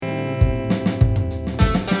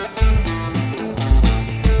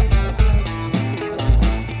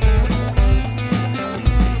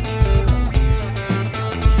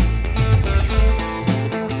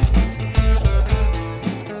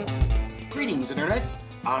Greetings, Internet!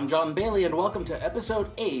 I'm John Bailey, and welcome to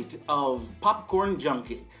episode 8 of Popcorn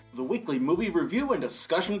Junkie, the weekly movie review and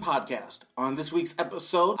discussion podcast. On this week's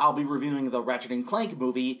episode, I'll be reviewing the Ratchet & Clank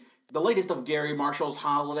movie, the latest of Gary Marshall's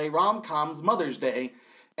holiday rom-coms Mother's Day,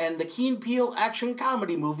 and the Key & Peele action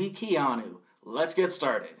comedy movie Keanu. Let's get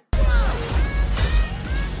started.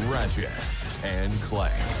 Ratchet &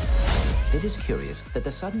 Clank. It is curious that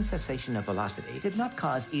the sudden cessation of velocity did not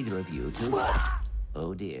cause either of you to...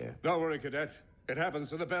 Oh, dear. Don't worry, Cadet. It happens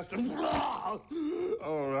to the best of... Oh,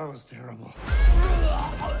 that was terrible.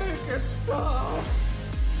 Make it stop!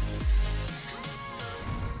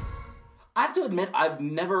 I have to admit, I've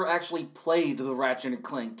never actually played the Ratchet &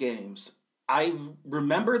 Clank games. I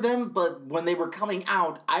remember them, but when they were coming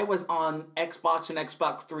out, I was on Xbox and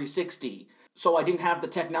Xbox 360, so I didn't have the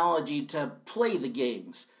technology to play the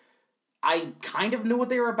games. I kind of knew what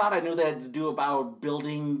they were about. I knew they had to do about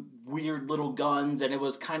building weird little guns, and it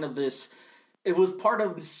was kind of this... It was part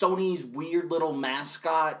of Sony's weird little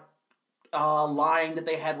mascot line that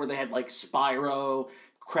they had, where they had, like, Spyro,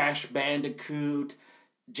 Crash Bandicoot,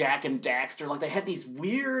 Jak and Daxter. Like, they had these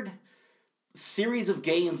weird series of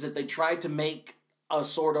games that they tried to make a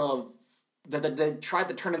sort of... that they tried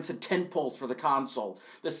to turn into tentpoles for the console.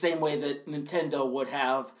 The same way that Nintendo would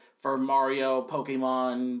have for Mario,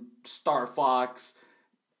 Pokemon, Star Fox,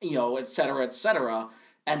 etc., etc.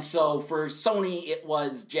 And so for Sony, it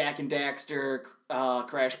was Jak and Daxter,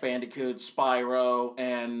 Crash Bandicoot, Spyro,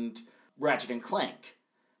 and Ratchet & Clank.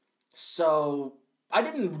 So I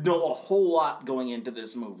didn't know a whole lot going into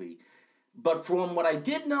this movie. But from what I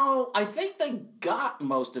did know, I think they got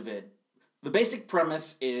most of it. The basic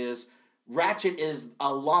premise is Ratchet is a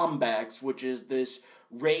Lombax, which is this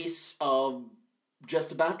race of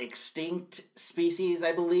just about extinct species,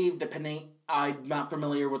 I believe, I'm not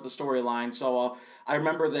familiar with the storyline, so I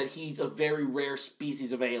remember that he's a very rare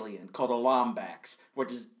species of alien called a Lombax,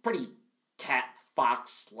 which is pretty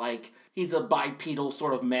cat-fox-like. He's a bipedal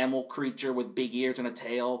sort of mammal creature with big ears and a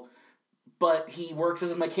tail, but he works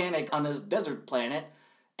as a mechanic on his desert planet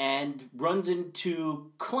and runs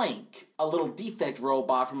into Clank, a little defect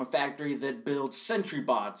robot from a factory that builds sentry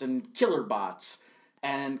bots and killer bots.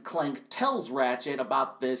 And Clank tells Ratchet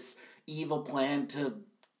about this evil plan to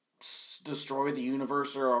destroy the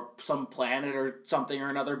universe or some planet or something or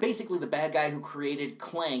another. Basically, the bad guy who created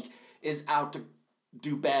Clank is out to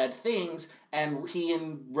do bad things, and he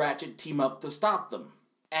and Ratchet team up to stop them.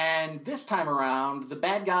 And this time around, the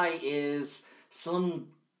bad guy is some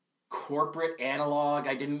corporate analog.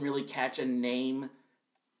 I didn't really catch a name.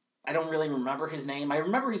 I don't really remember his name. I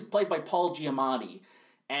remember he's played by Paul Giamatti,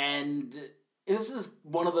 and this is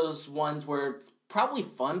one of those ones where it's probably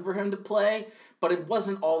fun for him to play, but it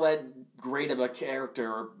wasn't all that great of a character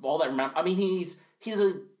or all that I mean, he's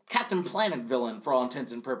a Captain Planet villain for all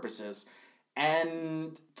intents and purposes.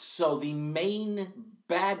 And so the main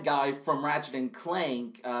bad guy from Ratchet &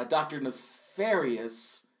 Clank, Dr.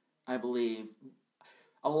 Nefarious, I believe.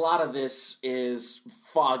 A lot of this is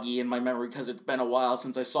foggy in my memory because it's been a while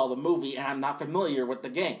since I saw the movie and I'm not familiar with the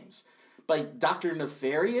games. But Dr.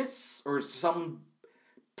 Nefarious, or some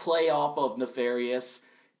play off of Nefarious,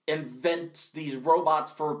 invents these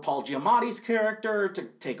robots for Paul Giamatti's character to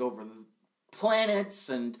take over the planets,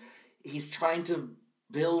 and he's trying to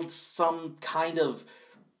build some kind of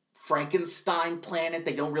Frankenstein planet.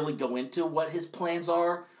 They don't really go into what his plans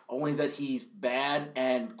are, only that he's bad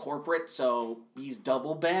and corporate, so he's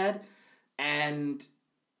double bad. And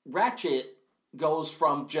Ratchet goes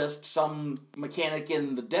from just some mechanic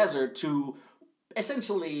in the desert to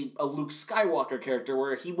essentially a Luke Skywalker character,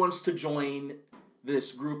 where he wants to join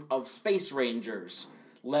this group of space rangers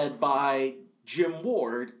led by Jim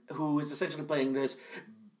Ward, who is essentially playing this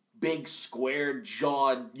big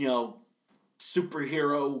square-jawed,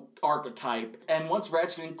 superhero archetype. And once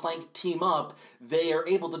Ratchet and Clank team up, they are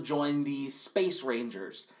able to join these space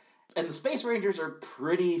rangers. And the space rangers are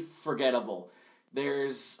pretty forgettable.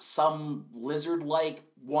 There's some lizard-like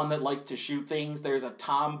one that likes to shoot things. There's a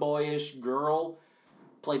tomboyish girl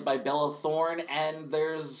played by Bella Thorne, and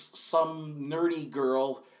there's some nerdy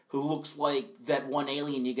girl who looks like that one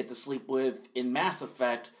alien you get to sleep with in Mass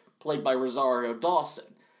Effect, played by Rosario Dawson.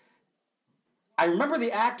 I remember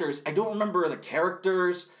the actors. I don't remember the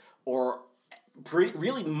characters or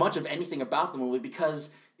really much of anything about the movie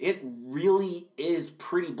because it really is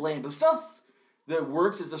pretty bland. The stuff that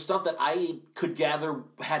works is the stuff that I could gather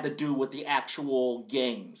had to do with the actual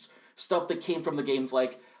games. Stuff that came from the games,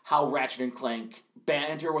 like how Ratchet and Clank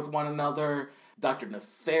banter with one another, Dr.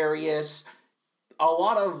 Nefarious. A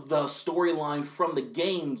lot of the storyline from the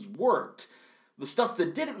games worked. The stuff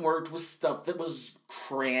that didn't work was stuff that was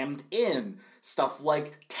crammed in. Stuff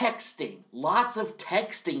like texting. Lots of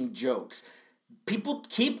texting jokes. People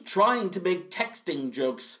keep trying to make texting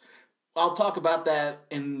jokes. I'll talk about that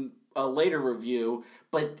in a later review,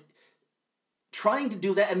 but trying to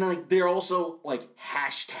do that, and like they're also like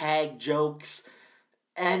hashtag jokes,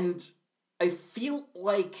 and I feel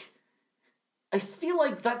like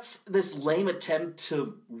that's this lame attempt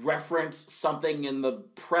to reference something in the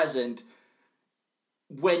present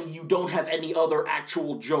when you don't have any other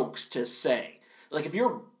actual jokes to say. Like, if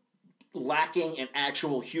you're lacking in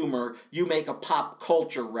actual humor, you make a pop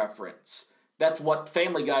culture reference. That's what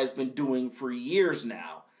Family Guy's been doing for years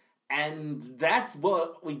now. And that's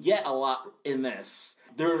what we get a lot in this.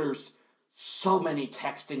 There's so many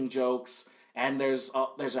texting jokes, and there's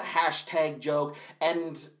a hashtag joke,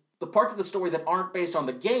 and the parts of the story that aren't based on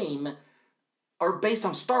the game are based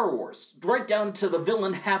on Star Wars, right down to the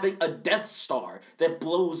villain having a Death Star that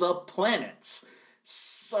blows up planets.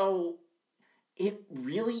 So it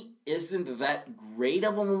really isn't that great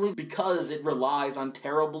of a movie because it relies on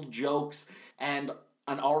terrible jokes and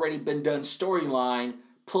an already been done storyline,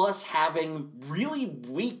 plus having really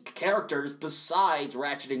weak characters besides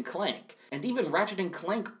Ratchet and Clank. And even Ratchet and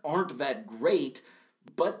Clank aren't that great,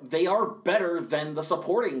 but they are better than the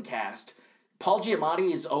supporting cast. Paul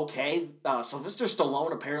Giamatti is okay. Sylvester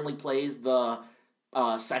Stallone apparently plays the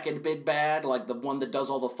second big bad, like the one that does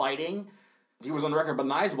all the fighting. He was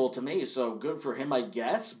unrecognizable to me, so good for him, I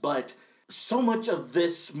guess. But so much of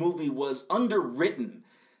this movie was underwritten.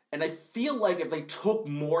 And I feel like if they took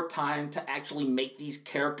more time to actually make these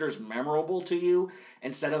characters memorable to you,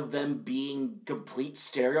 instead of them being complete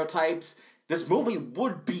stereotypes, this movie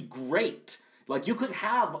would be great. Like, you could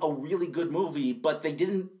have a really good movie, but they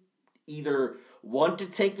didn't either want to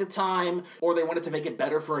take the time, or they wanted to make it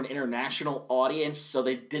better for an international audience, so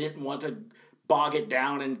they didn't want to bog it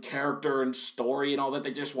down in character and story and all that.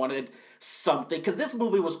 They just wanted something. Because this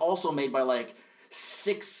movie was also made by, like,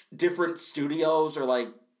 6 different studios, or, like,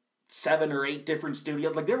 7 or 8 different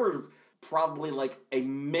studios. Like, there were probably, like, a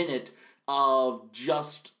minute of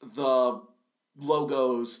just the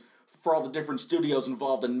logos for all the different studios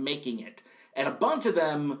involved in making it. And a bunch of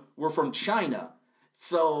them were from China.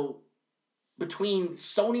 So between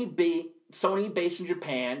Sony based in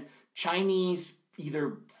Japan, Chinese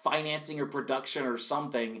either financing or production or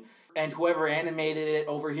something, and whoever animated it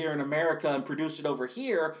over here in America and produced it over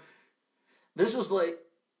here, this was like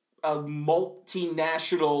a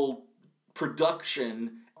multinational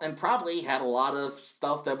production and probably had a lot of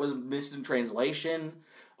stuff that was missed in translation,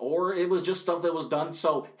 or it was just stuff that was done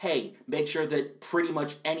so, hey, make sure that pretty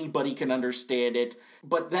much anybody can understand it.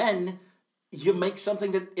 But then you make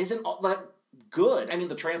something that isn't all that good. I mean,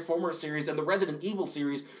 the Transformers series and the Resident Evil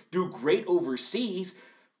series do great overseas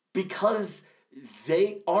because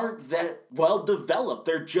they aren't that well developed.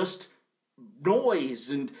 They're just noise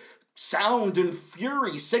and sound and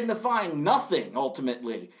fury signifying nothing,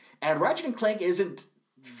 ultimately. And Ratchet and Clank isn't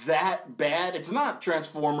that bad. It's not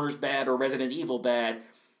Transformers bad or Resident Evil bad,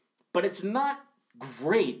 but it's not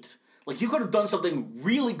great. Like, you could have done something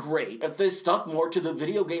really great if they stuck more to the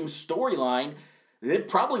video game storyline. It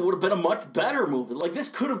probably would have been a much better movie. Like, this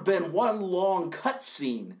could have been one long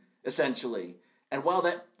cutscene, essentially. And while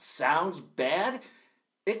that sounds bad,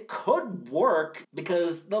 it could work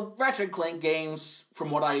because the Ratchet and Clank games,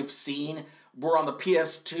 from what I've seen, were on the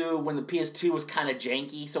PS2 when the PS2 was kind of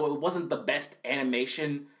janky, so it wasn't the best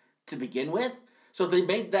animation to begin with. So if they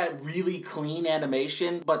made that really clean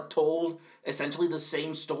animation, but told essentially the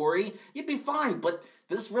same story, you'd be fine. But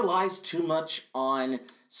this relies too much on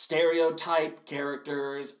stereotype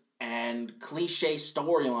characters and cliche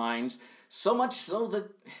storylines, so much so that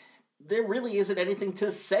there really isn't anything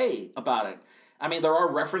to say about it. I mean, there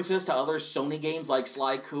are references to other Sony games like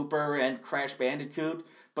Sly Cooper and Crash Bandicoot,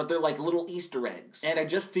 but they're like little Easter eggs. And I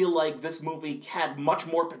just feel like this movie had much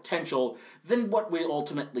more potential than what we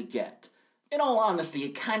ultimately get. In all honesty,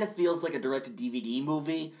 it kind of feels like a direct-to-DVD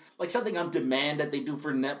movie, like something on demand that they do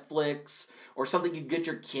for Netflix, or something you get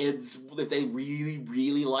your kids if they really,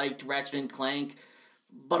 really liked Ratchet and Clank.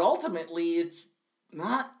 But ultimately, it's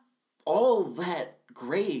not all that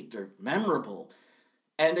great or memorable.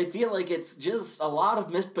 And I feel like it's just a lot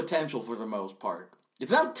of missed potential for the most part.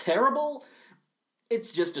 It's not terrible,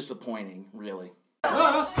 it's just disappointing, really.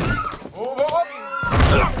 Dad!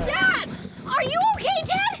 Are you okay,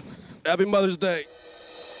 Dad? Happy Mother's Day.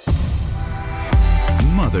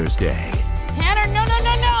 Mother's Day. Tanner, no.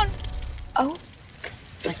 Oh,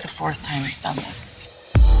 it's like the 4th time he's done this.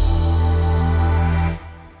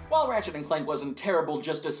 While Ratchet and Clank wasn't terrible,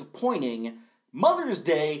 just disappointing, Mother's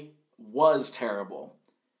Day was terrible.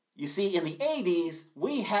 You see, in the 80s,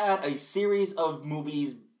 we had a series of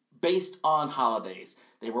movies based on holidays.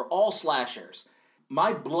 They were all slashers.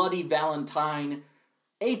 My Bloody Valentine,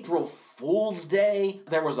 April Fool's Day,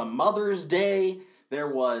 there was a Mother's Day, there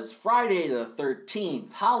was Friday the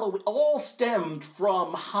 13th, Halloween, all stemmed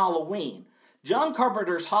from Halloween. John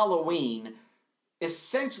Carpenter's Halloween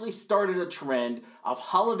essentially started a trend of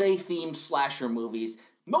holiday-themed slasher movies,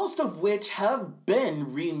 most of which have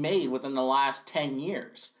been remade within the last 10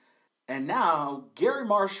 years. And now, Gary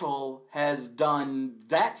Marshall has done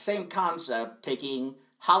that same concept, taking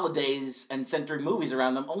holidays and centering movies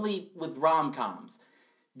around them, only with rom-coms.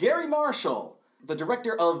 Gary Marshall, the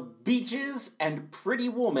director of Beaches and Pretty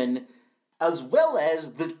Woman, as well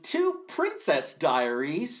as the 2 Princess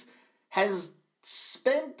Diaries, has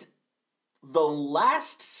spent the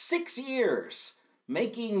last 6 years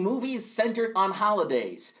making movies centered on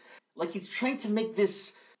holidays. Like, he's trying to make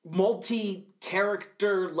this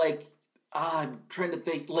multi-character, I'm trying to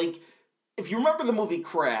think, if you remember the movie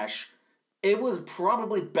Crash, it was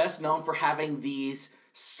probably best known for having these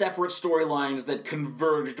separate storylines that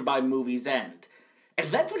converged by movie's end. And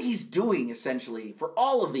that's what he's doing, essentially, for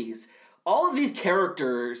all of these. All of these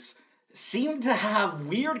characters seem to have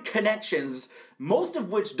weird connections, most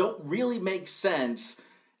of which don't really make sense,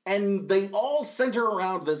 and they all center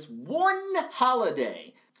around this one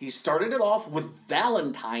holiday. He started it off with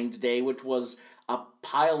Valentine's Day, which was a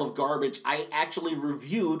pile of garbage I actually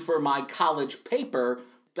reviewed for my college paper,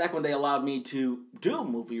 back when they allowed me to do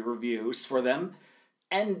movie reviews for them,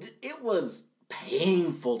 and it was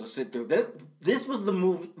painful to sit through. This was the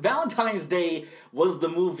movie, Valentine's Day was the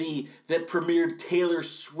movie that premiered Taylor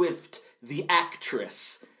Swift, the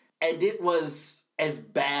actress, and it was as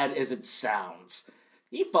bad as it sounds.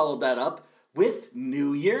 He followed that up with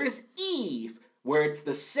New Year's Eve, where it's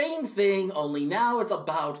the same thing, only now it's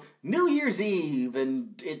about New Year's Eve,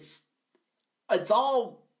 and it's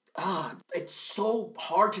all, it's so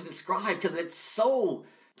hard to describe because it's so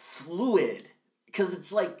fluid. Because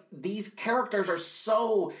it's like, these characters are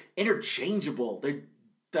so interchangeable.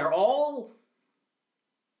 They're all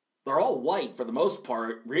white for the most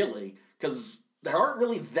part, really, because there aren't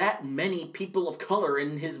really that many people of color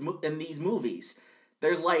in these movies.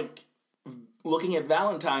 There's looking at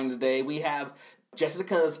Valentine's Day, we have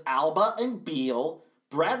Jessica's Alba and Beale,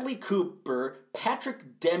 Bradley Cooper,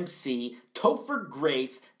 Patrick Dempsey, Topher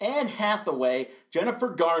Grace, Anne Hathaway, Jennifer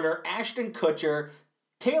Garner, Ashton Kutcher,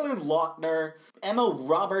 Taylor Lautner, Emma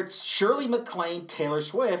Roberts, Shirley MacLaine, Taylor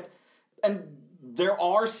Swift, and there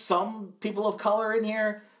are some people of color in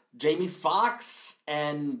here, Jamie Foxx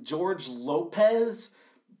and George Lopez,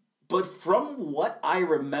 but from what I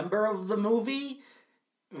remember of the movie,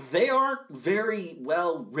 they aren't very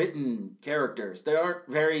well-written characters. They aren't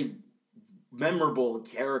very memorable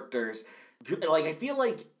characters. I feel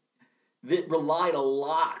like that relied a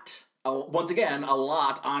lot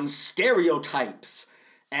on stereotypes.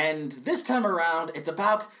 And this time around, it's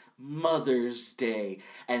about Mother's Day.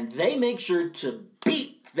 And they make sure to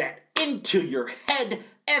beat that into your head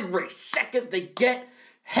every second they get.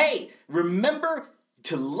 Hey, remember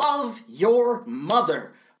to love your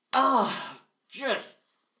mother.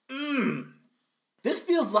 This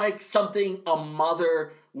feels like something a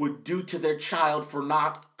mother would do to their child for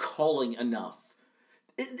not calling enough.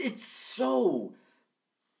 It's so...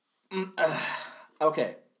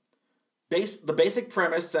 Okay. The basic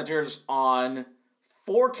premise centers on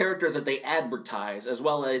 4 characters that they advertise, as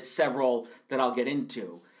well as several that I'll get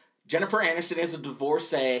into. Jennifer Aniston is a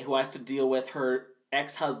divorcee who has to deal with her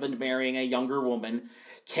ex-husband marrying a younger woman.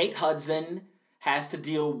 Kate Hudson has to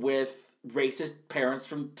deal with racist parents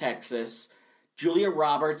from Texas. Julia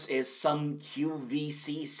Roberts is some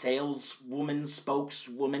QVC saleswoman,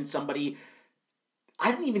 spokeswoman, somebody... I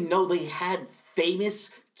didn't even know they had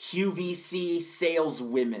famous QVC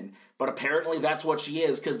saleswomen, but apparently that's what she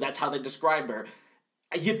is, because that's how they describe her.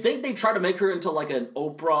 You'd think they'd try to make her into an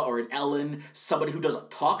Oprah or an Ellen, somebody who does a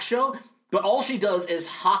talk show, but all she does is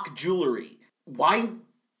hawk jewelry. Why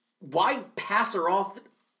pass her off?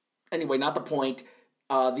 Anyway, not the point.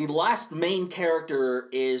 The last main character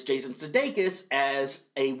is Jason Sudeikis as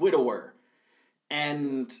a widower,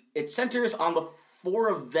 and it centers on the 4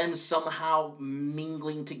 of them somehow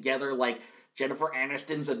mingling together, Jennifer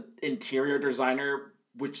Aniston's an interior designer,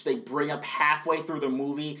 which they bring up halfway through the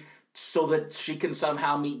movie so that she can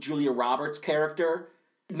somehow meet Julia Roberts' character,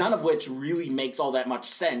 none of which really makes all that much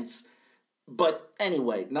sense. But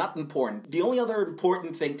anyway, not important. The only other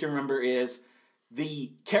important thing to remember is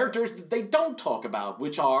the characters that they don't talk about,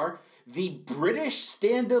 which are the British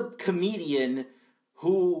stand-up comedian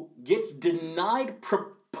who gets denied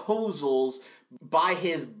proposals by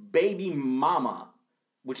his baby mama,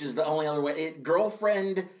 which is the only other way.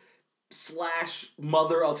 Girlfriend slash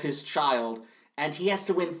mother of his child, and he has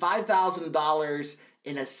to win $5,000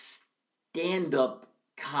 in a stand-up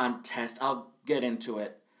contest. I'll get into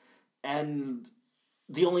it. And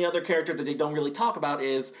the only other character that they don't really talk about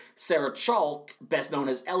is Sarah Chalk, best known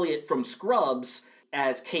as Elliot from Scrubs,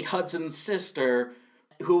 as Kate Hudson's sister,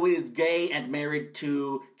 who is gay and married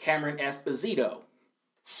to Cameron Esposito.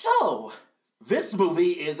 So, this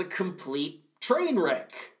movie is a complete train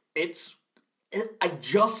wreck. I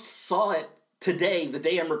just saw it today, the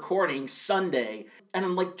day I'm recording, Sunday, and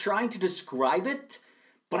I'm like trying to describe it,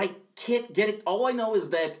 but I can't get it. All I know is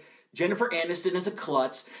that Jennifer Aniston is a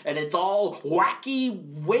klutz, and it's all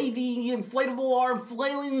wacky, wavy, inflatable arm,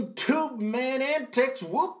 flailing tube man antics,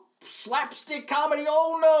 whoop, slapstick comedy,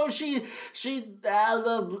 oh no,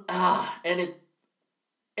 and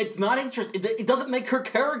it's not interesting. It doesn't make her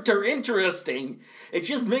character interesting. It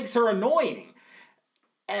just makes her annoying.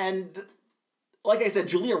 And like I said,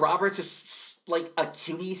 Julia Roberts is like a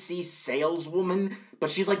QVC saleswoman, but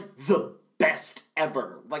she's like the best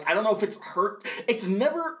ever. Like, I don't know if it's her. It's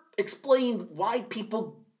never explained why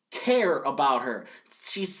people care about her.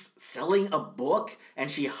 She's selling a book and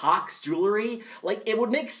she hawks jewelry. Like, it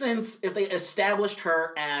would make sense if they established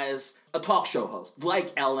her as a talk show host,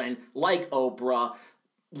 like Ellen, like Oprah,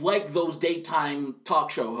 like those daytime talk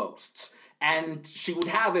show hosts. And she would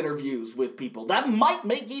have interviews with people. That might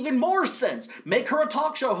make even more sense. Make her a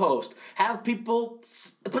talk show host. Have people...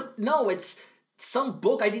 But no, it's some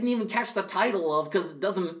book I didn't even catch the title of because it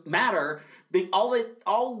doesn't matter.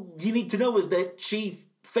 All you need to know is that she's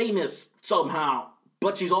famous somehow,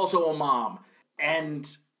 but she's also a mom.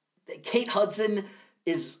 And Kate Hudson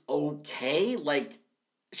is okay. Like,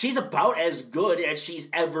 she's about as good as she's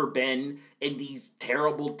ever been in these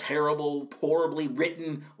terrible, horribly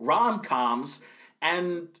written rom-coms.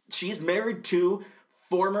 And she's married to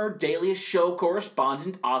former Daily Show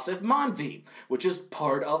correspondent Asif Manvi, which is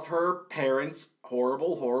part of her parents'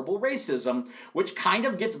 horrible racism, which kind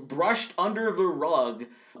of gets brushed under the rug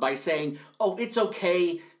by saying, oh, it's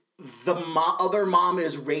okay, the other mom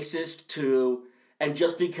is racist too, and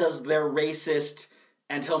just because they're racist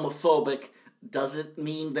and homophobic doesn't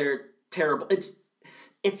mean they're terrible.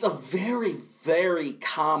 It's a very, very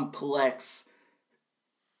complex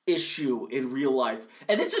issue in real life.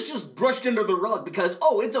 And this is just brushed under the rug because,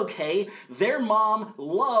 oh, it's okay. Their mom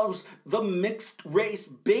loves the mixed race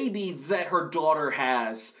baby that her daughter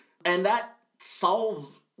has. And that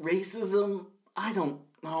solves racism? I don't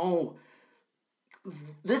know.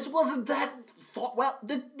 This wasn't that thought. Well,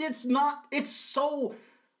 it's not. It's so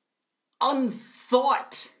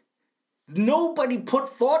unthought. Nobody put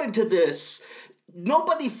thought into this.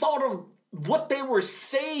 Nobody thought of what they were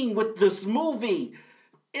saying with this movie.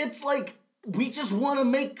 It's like, we just want to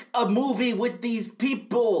make a movie with these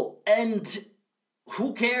people, and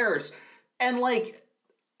who cares? And like,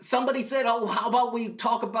 somebody said, oh, how about we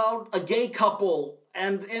talk about a gay couple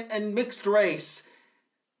and mixed race?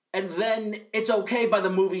 And then it's okay by the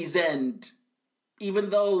movie's end. Even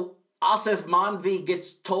though Asif Manvi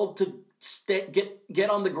gets told to get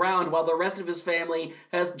on the ground while the rest of his family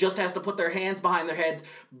has to put their hands behind their heads.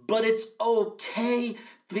 But it's okay.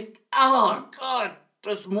 Oh, God,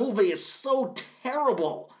 this movie is so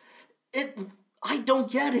terrible. I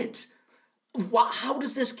don't get it. How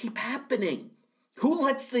does this keep happening? Who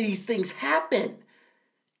lets these things happen?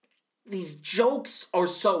 These jokes are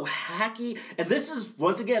so hacky. And this is,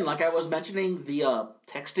 once again, like I was mentioning, the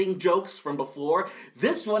texting jokes from before.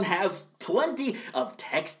 This one has plenty of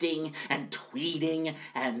texting and tweeting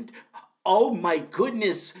and, oh my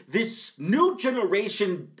goodness, this new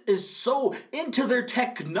generation is so into their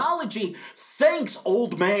technology. Thanks,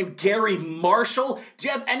 old man Gary Marshall. Do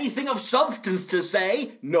you have anything of substance to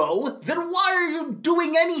say? No? Then why are you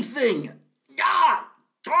doing anything?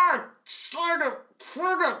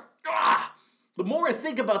 The more I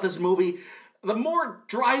think about this movie, the more it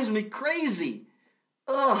drives me crazy.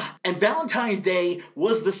 And Valentine's Day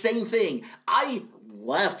was the same thing. I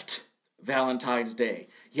left Valentine's Day.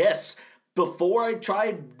 Yes, before I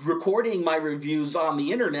tried recording my reviews on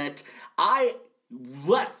the internet, I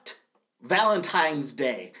left Valentine's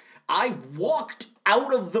Day. I walked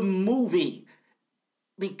out of the movie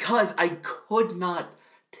because I could not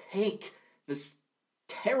take this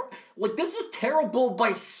this is terrible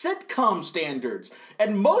by sitcom standards.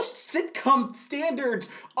 And most sitcom standards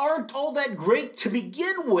aren't all that great to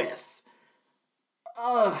begin with.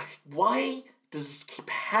 Why does this keep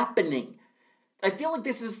happening? I feel like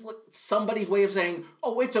this is somebody's way of saying,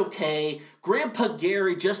 oh, it's okay. Grandpa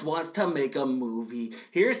Gary just wants to make a movie.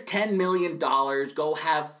 Here's $10 million. Go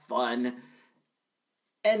have fun.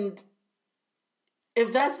 And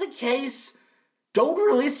if that's the case, don't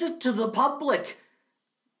release it to the public.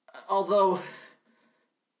 Although,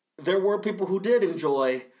 there were people who did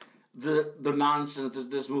enjoy the nonsense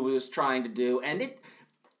that this movie was trying to do, and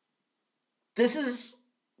this is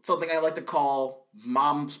something I like to call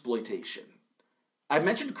momsploitation. I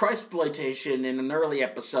mentioned Christploitation in an early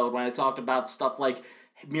episode when I talked about stuff like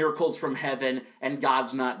Miracles from Heaven and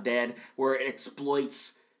God's Not Dead, where it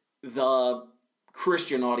exploits the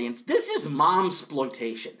Christian audience. This is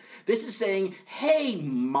momsploitation. This is saying, hey,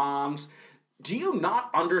 moms, do you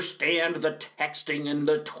not understand the texting and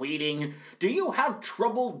the tweeting? Do you have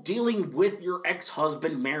trouble dealing with your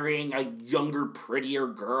ex-husband marrying a younger, prettier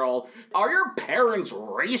girl? Are your parents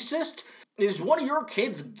racist? Is one of your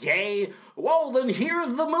kids gay? Well, then here's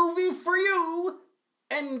the movie for you.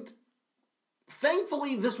 And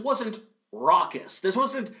thankfully, this wasn't raucous. This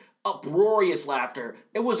wasn't uproarious laughter.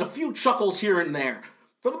 It was a few chuckles here and there.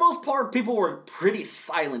 For the most part, people were pretty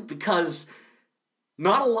silent because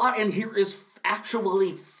not a lot in here is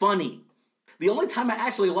actually funny. The only time I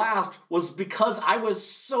actually laughed was because I was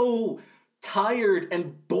so tired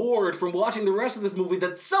and bored from watching the rest of this movie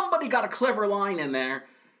that somebody got a clever line in there.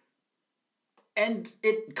 And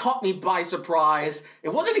it caught me by surprise.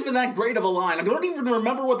 It wasn't even that great of a line. I don't even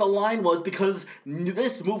remember what the line was because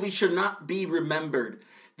this movie should not be remembered.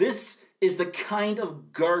 This is the kind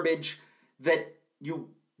of garbage that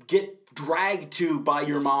you get dragged to by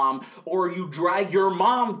your mom, or you drag your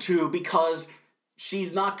mom to because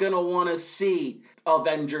she's not going to want to see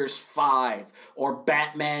Avengers 5 or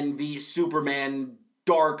Batman v Superman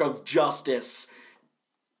Dark of Justice.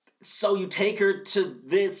 So you take her to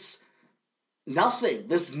this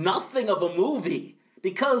nothing of a movie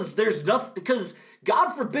because God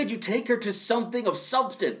forbid you take her to something of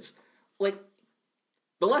substance. Like,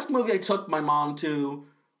 the last movie I took my mom to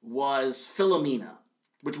was Philomena,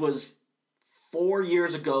 which was 4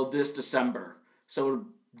 years ago this December. So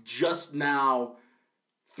just now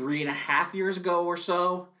 3.5 years ago or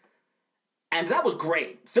so. And that was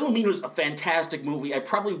great. Philomena was a fantastic movie. I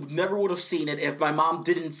probably never would have seen it if my mom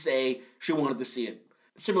didn't say she wanted to see it.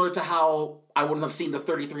 Similar to how I wouldn't have seen The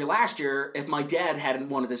 33 last year if my dad hadn't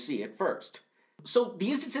wanted to see it first. So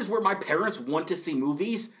the instances where my parents want to see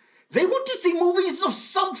movies, they want to see movies of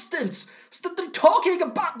substance. That they're talking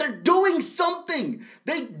about, they're doing something.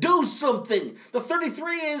 They do something. The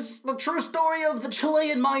 33 is the true story of the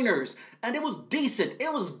Chilean miners. And it was decent.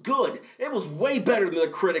 It was good. It was way better than the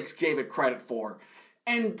critics gave it credit for.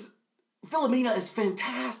 And Philomena is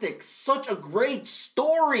fantastic. Such a great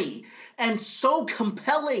story. And so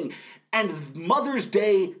compelling. And Mother's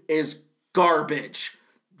Day is garbage.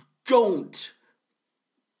 Don't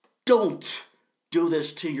do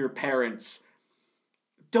this to your parents.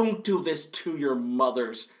 Don't do this to your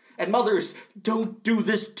mothers. And mothers, don't do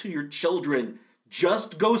this to your children.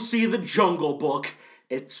 Just go see The Jungle Book.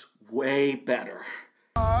 It's way better.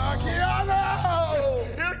 Keanu!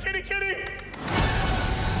 Here, kitty!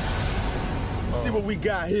 See what we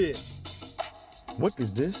got here. What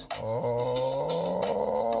is this? Oh,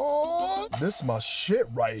 this my shit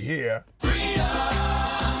right here.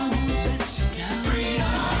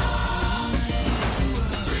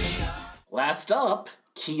 Last up,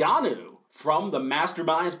 Keanu, from the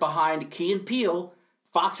masterminds behind Key and Peele,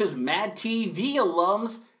 Fox's Mad TV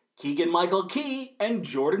alums, Keegan-Michael Key and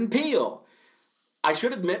Jordan Peele. I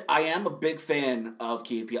should admit, I am a big fan of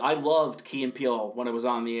Key and Peele. I loved Key and Peele when it was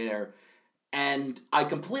on the air, and I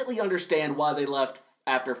completely understand why they left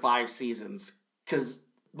after 5 seasons, because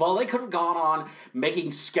while they could have gone on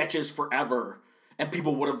making sketches forever, and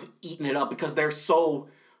people would have eaten it up because they're so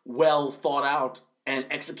well thought out and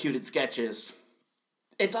executed sketches,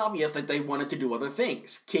 it's obvious that they wanted to do other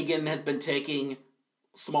things. Keegan has been taking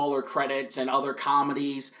smaller credits and other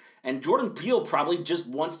comedies, and Jordan Peele probably just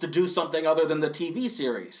wants to do something other than the TV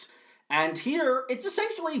series. And here, it's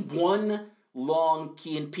essentially one long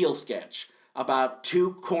Key and Peele sketch about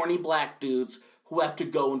 2 corny black dudes who have to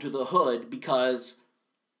go into the hood because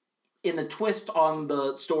in the twist on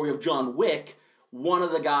the story of John Wick, one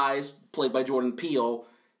of the guys, played by Jordan Peele,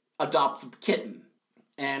 adopts a kitten.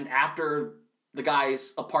 And after the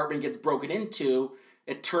guy's apartment gets broken into,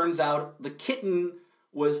 it turns out the kitten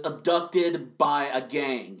was abducted by a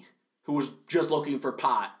gang who was just looking for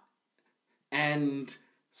pot. And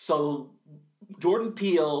so Jordan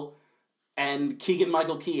Peele and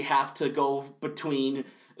Keegan-Michael Key have to go between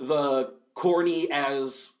the corny,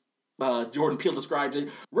 as Jordan Peele describes it,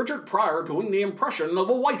 Richard Pryor doing the impression of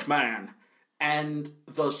a white man, and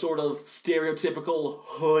the sort of stereotypical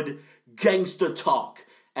hood gangsta talk.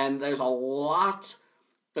 And there's a lot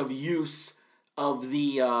of use of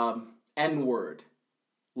the N-word,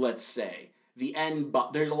 let's say.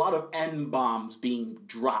 there's a lot of N-bombs being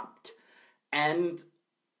dropped. And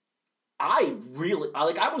I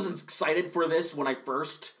was excited for this when I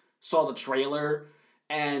first saw the trailer,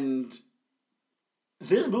 and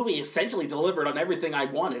this movie essentially delivered on everything I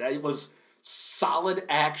wanted. It was solid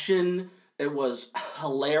action, it was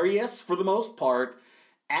hilarious for the most part,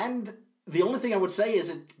 and the only thing I would say is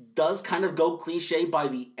it does kind of go cliche by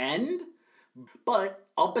the end, but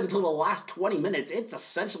up until the last 20 minutes, it's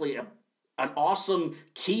essentially an awesome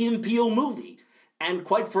Key and Peele movie. And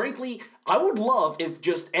quite frankly, I would love if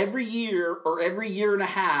just every year or every year and a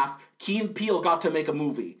half, Key and Peele got to make a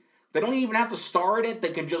movie. They don't even have to star in it,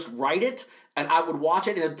 they can just write it, and I would watch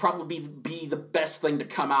it, and it'd probably be the best thing to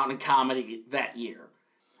come out in comedy that year.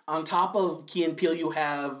 On top of Key and Peele, you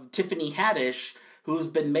have Tiffany Haddish, who's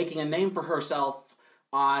been making a name for herself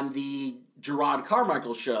on the Gerard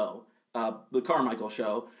Carmichael show, the Carmichael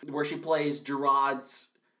Show, where she plays Gerard's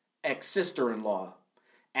ex-sister-in-law.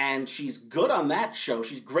 And she's good on that show.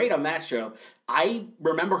 She's great on that show. I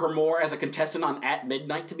remember her more as a contestant on At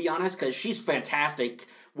Midnight, to be honest, because she's fantastic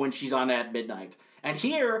when she's on At Midnight. And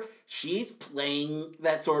here, she's playing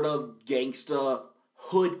that sort of gangsta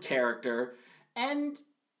hood character, and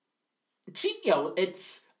she,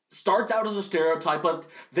 it's starts out as a stereotype, but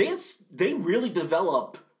they really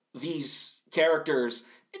develop these characters,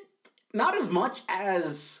 not as much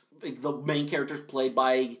as the main characters played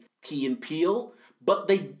by Key and Peele,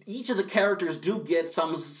 but each of the characters do get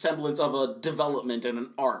some semblance of a development and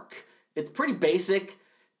an arc. It's pretty basic.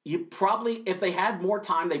 If they had more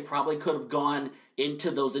time, they probably could have gone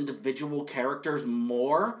into those individual characters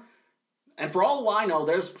more. And for all I know,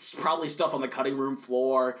 there's probably stuff on the cutting room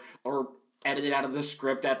floor or edited out of the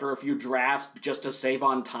script after a few drafts just to save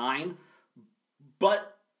on time.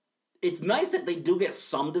 But it's nice that they do get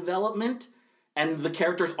some development, and the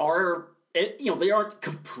characters they aren't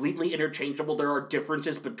completely interchangeable. There are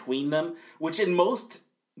differences between them, which in most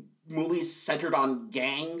movies centered on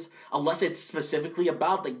gangs, unless it's specifically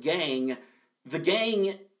about the gang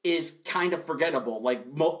is kind of forgettable.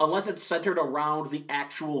 Unless it's centered around the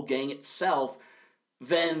actual gang itself,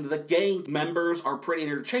 then the gang members are pretty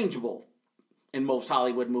interchangeable in most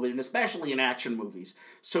Hollywood movies, and especially in action movies.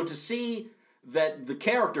 So to see that the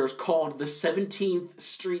characters called the 17th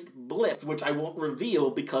Street Blips, which I won't reveal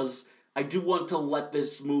because I do want to let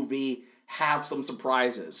this movie have some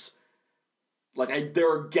surprises. There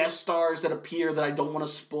are guest stars that appear that I don't want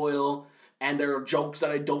to spoil, and there are jokes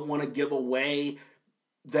that I don't want to give away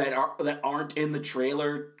that aren't in the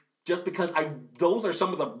trailer, just because those are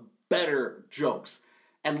some of the better jokes.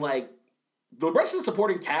 And the rest of the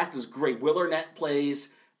supporting cast is great. Will Arnett plays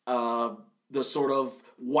the sort of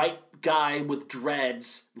white guy with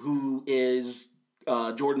dreads who is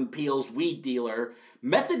Jordan Peele's weed dealer.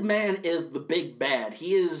 Method Man is the big bad.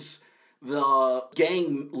 He is the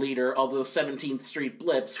gang leader of the 17th Street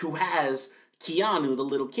Blips, who has Keanu, the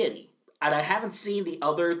little kitty. And I haven't seen the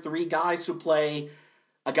other three guys who play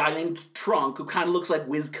a guy named Trunk, who kind of looks like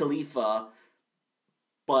Wiz Khalifa,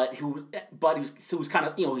 but who's kind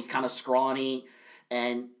of, he's kind of scrawny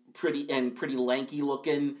and pretty lanky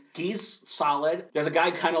looking. He's solid. There's a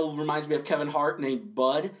guy kind of reminds me of Kevin Hart named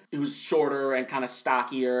Bud, who's shorter and kind of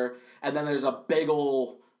stockier. And then there's a big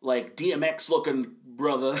ol' DMX looking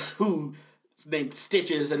brother who's named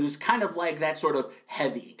Stitches, and who's kind of that sort of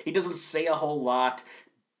heavy. He doesn't say a whole lot,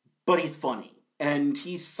 but he's funny. And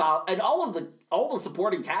he's solid. And all the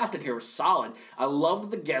supporting cast in here is solid. I love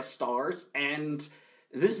the guest stars, and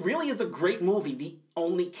this really is a great movie. The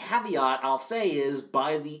only caveat I'll say is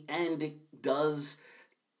by the end it does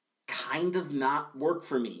kind of not work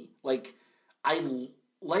for me.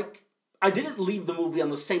 I didn't leave the movie on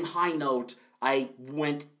the same high note I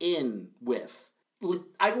went in with.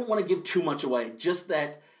 I don't want to give too much away, just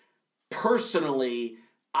that personally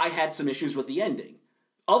I had some issues with the ending.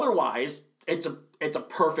 Otherwise, it's a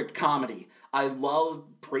perfect comedy. I love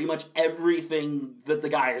pretty much everything that the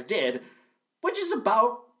guys did, which is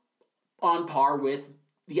about on par with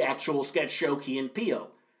the actual sketch show Key and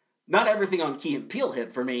Peele. Not everything on Key and Peele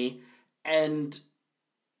hit for me, and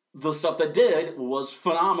the stuff that did was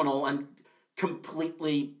phenomenal and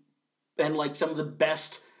completely, and some of the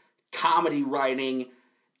best comedy writing,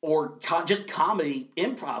 or just comedy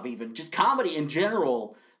improv even, just comedy in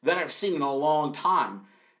general that I've seen in a long time.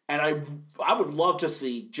 And I would love to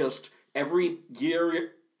see just every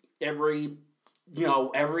year, every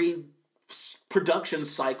production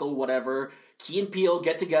cycle, whatever, Key and Peele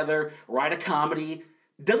get together, write a comedy.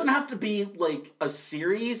 Doesn't have to be a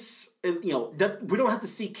series, we don't have to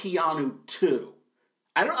see Keanu 2.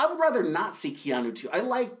 I would rather not see Keanu 2. I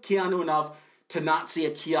like Keanu enough to not see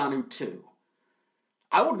a Keanu 2.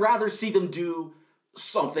 I would rather see them do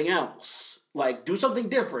something else. Like, do something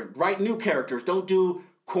different. Write new characters. Don't do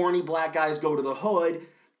corny black guys go to the hood.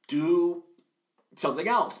 Do something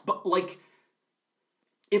else. But, like,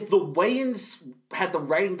 if the Wayans had the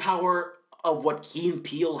writing power of what Key and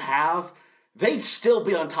Peele have, they'd still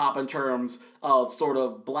be on top in terms of sort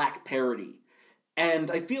of black parody.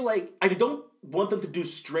 And I feel like I don't want them to do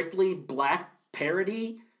strictly black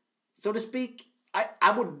parody, so to speak. But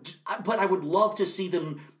I would love to see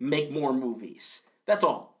them make more movies. That's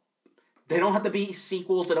all. They don't have to be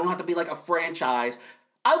sequels. They don't have to be like a franchise.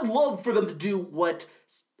 I'd love for them to do what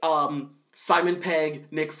Simon Pegg,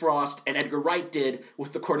 Nick Frost, and Edgar Wright did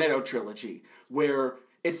with the Cornetto trilogy, where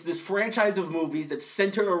it's this franchise of movies that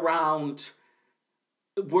center around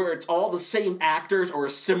where it's all the same actors or a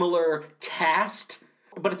similar cast,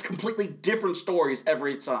 but it's completely different stories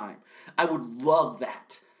every time. I would love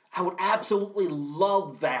that. I would absolutely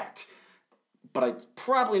love that. But it's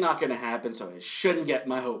probably not going to happen, so I shouldn't get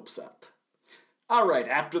my hopes up. Alright,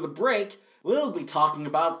 after the break, we'll be talking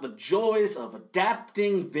about the joys of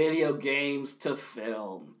adapting video games to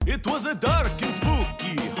film. It was a dark and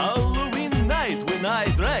spooky Halloween night when I,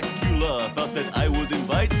 Dracula, thought that I would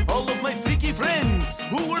invite all of my freaky friends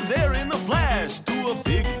who were there in a flash to a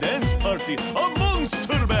big dance party, a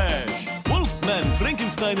monster bash. Wolfman,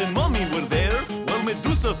 Frankenstein, and Mummy were there, while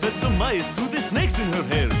Medusa fed some mice to the snakes in her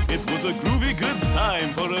hair. It was a groovy good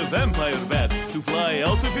time for a vampire bat to fly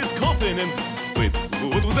out of his coffin and... Wait,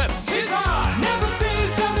 what was that? Never fear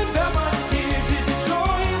something about my tear to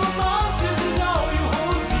destroy your monsters and all you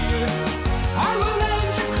hold dear. I will end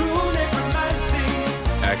your cruel necromancy.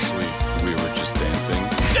 Actually, we were just dancing.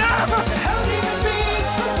 The hell demon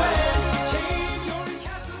beast from whence came your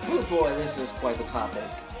castle. Oh boy, this is quite the topic.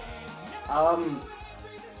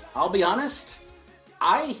 I'll be honest,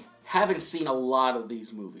 I haven't seen a lot of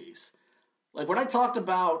these movies. Like, when I talked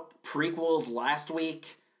about prequels last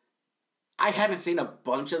week, I hadn't seen a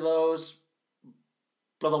bunch of those,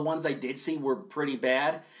 but the ones I did see were pretty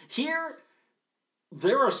bad. Here,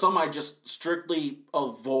 there are some I just strictly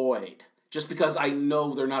avoid, just because I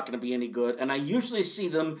know they're not going to be any good, and I usually see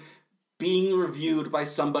them being reviewed by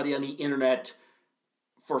somebody on the internet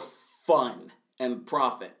for fun and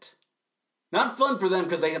profit. Not fun for them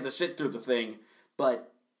because they have to sit through the thing,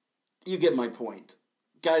 but you get my point.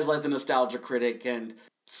 Guys like the Nostalgia Critic and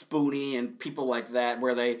Spoonie and people like that,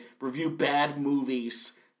 where they review bad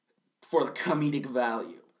movies for the comedic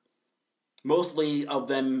value. Mostly of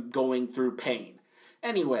them going through pain.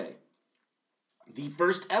 Anyway, the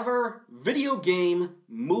first ever video game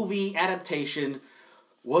movie adaptation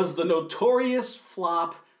was the notorious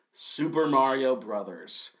flop Super Mario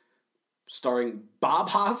Brothers, starring Bob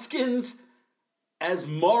Hoskins as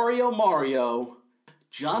Mario,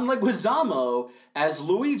 John Leguizamo as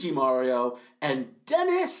Luigi Mario, and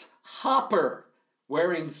Dennis Hopper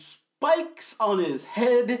wearing spikes on his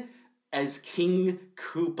head as King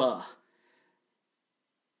Koopa.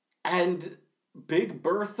 And Big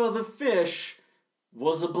Bertha the Fish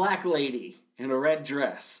was a black lady in a red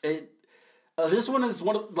dress. This one is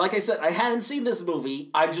like I said, I hadn't seen this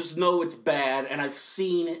movie. I just know it's bad, and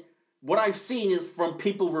what I've seen is from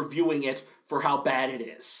people reviewing it for how bad it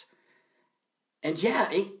is. And yeah,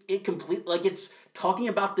 it completely, like, it's talking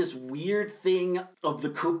about this weird thing of the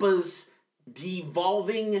Koopas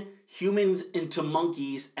devolving humans into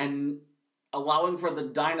monkeys and allowing for the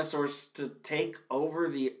dinosaurs to take over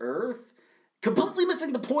the earth. Completely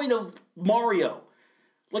missing the point of Mario.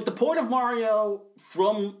 Like, the point of Mario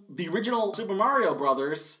from the original Super Mario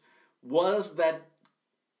Brothers was that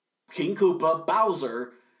King Koopa,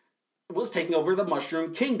 Bowser, was taking over the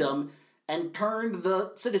Mushroom Kingdom and turned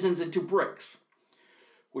the citizens into bricks,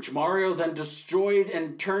 which Mario then destroyed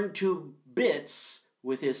and turned to bits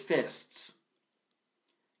with his fists.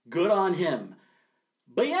 Good on him.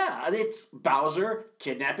 But yeah, it's Bowser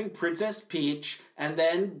kidnapping Princess Peach, and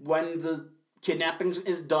then when the kidnapping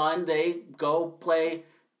is done, they go play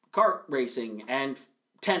kart racing and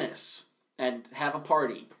tennis and have a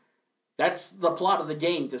party. That's the plot of the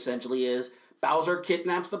games, essentially, is Bowser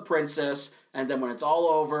kidnaps the princess, and then when it's all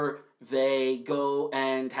over, they go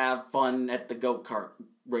and have fun at the go-kart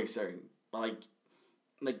racing. Like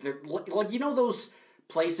you know those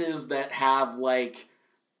places that have, like,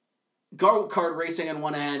 go-kart racing on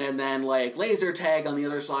one end and then, like, laser tag on the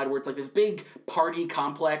other side, where it's like this big party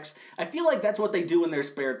complex? I feel like that's what they do in their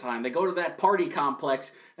spare time. They go to that party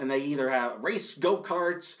complex and they either have race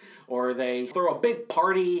go-karts, or they throw a big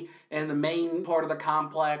party in the main part of the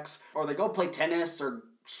complex, or they go play tennis or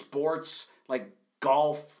sports like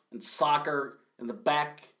golf and soccer in the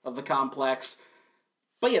back of the complex.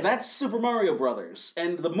 But yeah, that's Super Mario Brothers.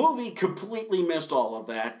 And the movie completely missed all of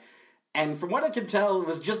that. And from what I can tell, it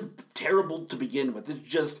was just terrible to begin with. It's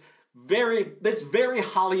just this very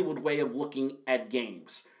Hollywood way of looking at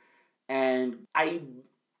games. And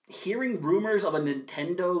hearing rumors of a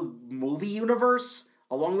Nintendo movie universe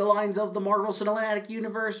along the lines of the Marvel Cinematic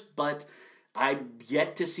Universe, but I've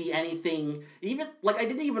yet to see anything. I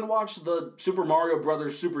didn't even watch the Super Mario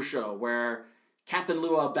Brothers Super Show where Captain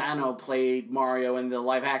Lou Albano played Mario in the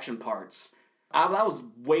live action parts. That was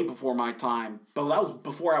way before my time, but that was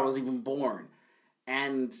before I was even born.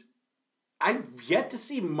 And I've yet to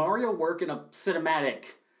see Mario work in a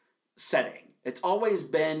cinematic setting. It's always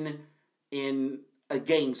been in a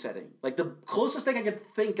game setting. Like, the closest thing I could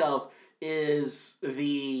think of is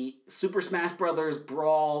the Super Smash Brothers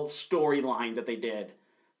Brawl storyline that they did.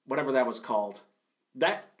 Whatever that was called.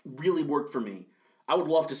 That really worked for me. I would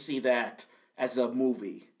love to see that as a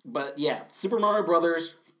movie. But yeah, Super Mario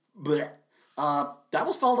Brothers, bleh. That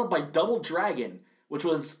was followed up by Double Dragon, which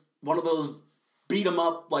was one of those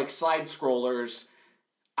beat-em-up, like, side-scrollers.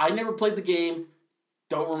 I never played the game,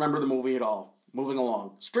 don't remember the movie at all. Moving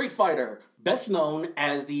along. Street Fighter, best known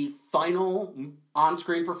as the final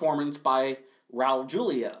on-screen performance by Raul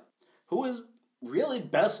Julia, who is really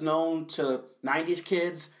best known to 90s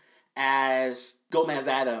kids as Gomez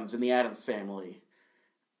Addams in the Addams Family.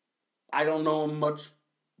 I don't know much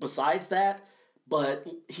besides that, but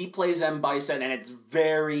he plays M. Bison, and it's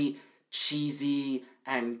very cheesy,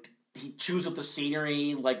 and he chews up the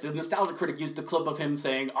scenery. Like, the Nostalgia Critic used the clip of him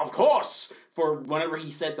saying, "Of course," for whenever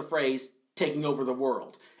he said the phrase, "taking over the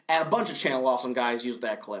world." And a bunch of Channel Awesome guys used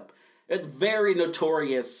that clip. It's very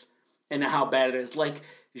notorious in how bad it is. Like,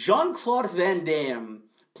 Jean-Claude Van Damme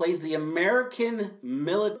plays the American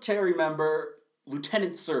military member,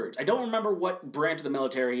 Lieutenant Surge. I don't remember what branch of the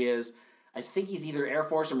military he is. I think he's either Air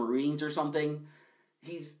Force or Marines or something.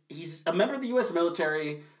 He's a member of the U.S.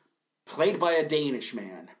 military, played by a Danish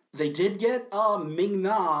man. They did get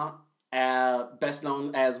Ming-Na, best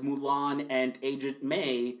known as Mulan and Agent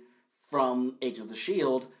May from Agents of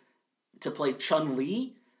S.H.I.E.L.D., to play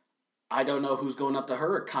Chun-Li. I don't know who's going up to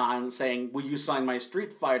her at con saying, "Will you sign my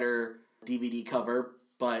Street Fighter DVD cover?"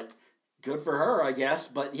 But good for her, I guess.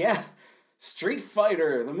 But yeah, Street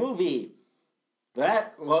Fighter, the movie.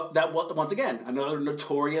 That once again, another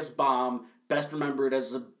notorious bomb, best remembered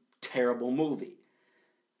as a terrible movie.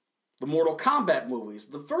 The Mortal Kombat movies.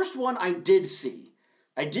 The first one I did see.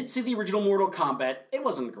 I did see the original Mortal Kombat. It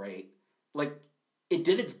wasn't great. Like, it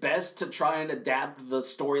did its best to try and adapt the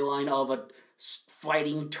storyline of a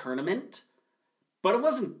fighting tournament, but it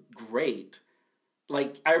wasn't great.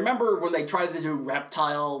 Like, I remember when they tried to do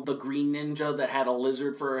Reptile, the green ninja that had a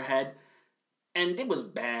lizard for a head, and it was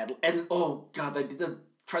bad. And, oh god, they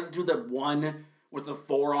tried to do that one with the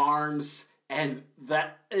forearms, and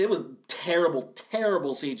it was terrible,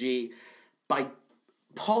 terrible CG by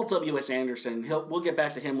Paul W.S. Anderson. We'll get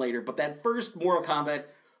back to him later, but that first Mortal Kombat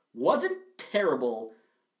wasn't terrible.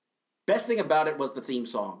 Best thing about it was the theme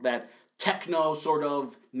song. That techno sort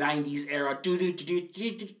of 90s era.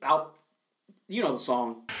 You know the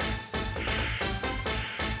song.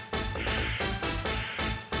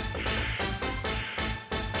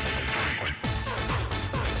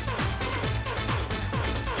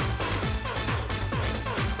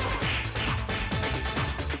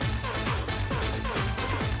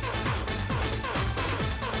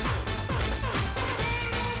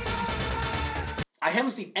 I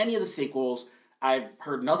haven't seen any of the sequels. I've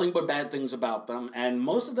heard nothing but bad things about them, and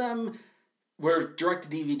most of them were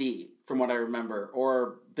direct-to-DVD, from what I remember,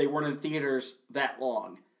 or they weren't in theaters that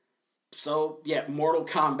long. So, yeah, Mortal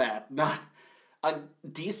Kombat, not a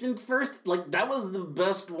decent first, like, that was the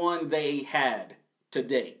best one they had to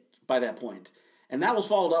date by that point. And that was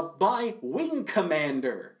followed up by Wing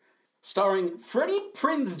Commander, starring Freddie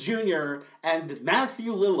Prinze Jr. and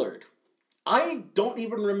Matthew Lillard. I don't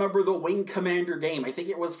even remember the Wing Commander game. I think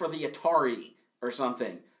it was for the Atari or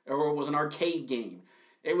something. Or it was an arcade game.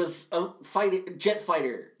 It was a jet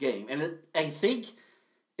fighter game. And I think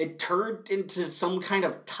it turned into some kind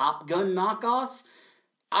of Top Gun knockoff.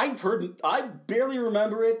 I barely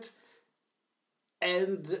remember it.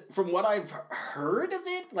 And from what I've heard of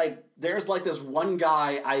it, like, there's like this one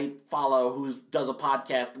guy I follow who does a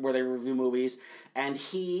podcast where they review movies, and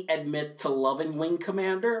he admits to loving Wing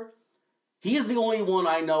Commander. He is the only one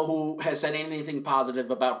I know who has said anything positive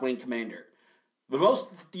about Wing Commander. The most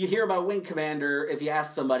you hear about Wing Commander, if you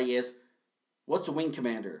ask somebody, is, what's a Wing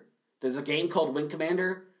Commander? There's a game called Wing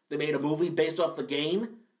Commander. They made a movie based off the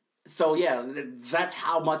game. So yeah, that's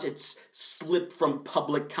how much it's slipped from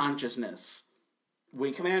public consciousness.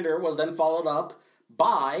 Wing Commander was then followed up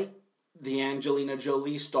by the Angelina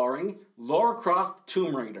Jolie starring Lara Croft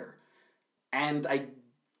Tomb Raider. And I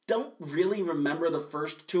don't really remember the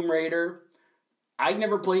first Tomb Raider. I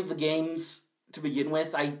never played the games to begin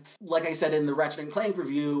with. Like I said in the Ratchet & Clank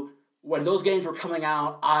review, when those games were coming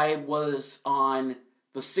out, I was on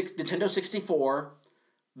the Nintendo 64,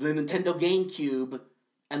 the Nintendo GameCube,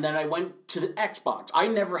 and then I went to the Xbox. I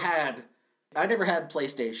never had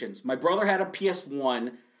PlayStations. My brother had a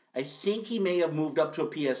PS1. I think he may have moved up to a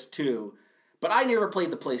PS2, but I never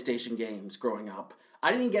played the PlayStation games growing up.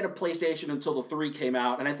 I didn't get a PlayStation until the 3 came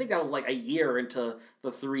out, and I think that was like a year into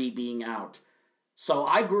the 3 being out. So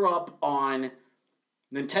I grew up on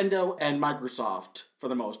Nintendo and Microsoft for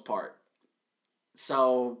the most part.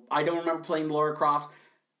 So I don't remember playing Lara Croft.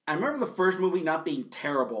 I remember the first movie not being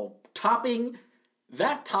terrible. I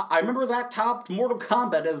remember that topped Mortal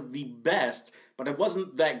Kombat as the best, but it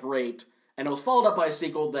wasn't that great. And it was followed up by a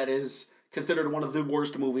sequel that is considered one of the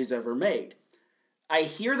worst movies ever made. I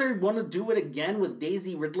hear they want to do it again with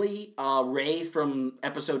Daisy Ridley, Rey from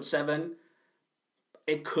Episode 7.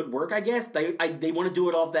 It could work, I guess. They want to do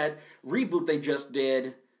it off that reboot they just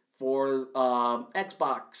did for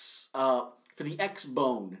Xbox, for the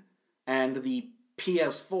X-Bone and the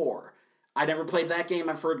PS4. I never played that game.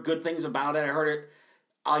 I've heard good things about it. I heard it.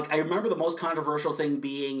 I remember the most controversial thing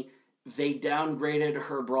being they downgraded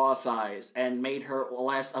her bra size and made her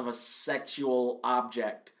less of a sexual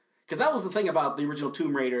object. Because that was the thing about the original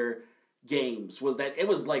Tomb Raider games, was that it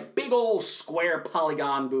was like big old square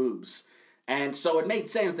polygon boobs. And so it made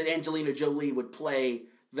sense that Angelina Jolie would play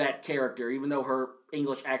that character, even though her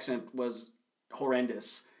English accent was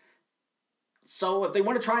horrendous. So if they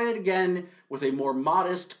want to try it again with a more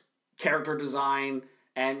modest character design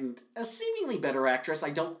and a seemingly better actress, I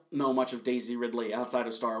don't know much of Daisy Ridley outside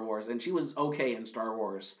of Star Wars, and she was okay in Star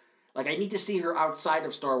Wars. Like, I need to see her outside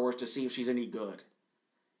of Star Wars to see if she's any good.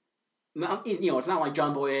 Now, it's not like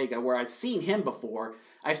John Boyega, where I've seen him before.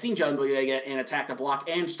 I've seen John Boyega in Attack the Block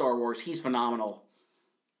and Star Wars. He's phenomenal.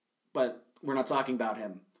 But we're not talking about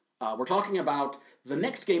him. We're talking about the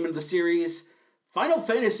next game in the series, Final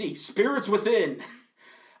Fantasy Spirits Within.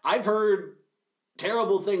 I've heard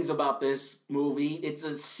terrible things about this movie. It's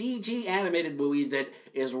a CG animated movie that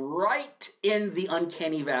is right in the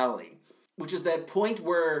uncanny valley, which is that point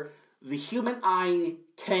where the human eye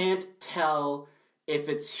can't tell if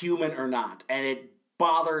it's human or not, and it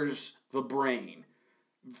bothers the brain.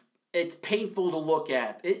 It's painful to look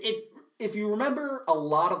at. If you remember a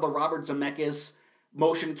lot of the Robert Zemeckis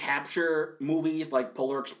motion capture movies like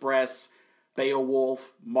Polar Express,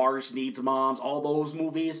 Beowulf, Mars Needs Moms, all those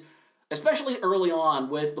movies, especially early on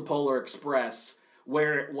with the Polar Express,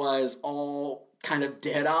 where it was all kind of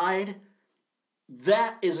dead-eyed,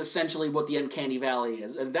 that is essentially what the Uncanny Valley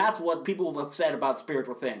is. And that's what people have said about Spirit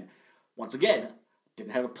Within. Once again,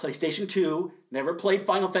 didn't have a PlayStation 2, never played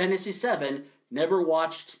Final Fantasy VII, never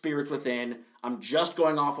watched Spirits Within. I'm just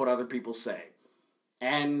going off what other people say.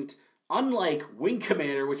 And unlike Wing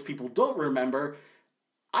Commander, which people don't remember,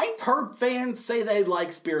 I've heard fans say they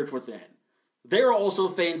like Spirits Within. There are also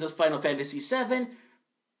fans of Final Fantasy VII, and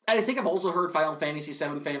I think I've also heard Final Fantasy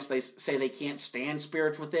VII fans say they can't stand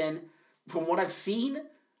Spirits Within. From what I've seen,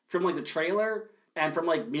 from like the trailer, and from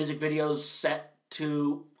like music videos set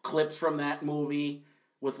to clips from that movie,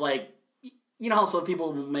 with like, you know how some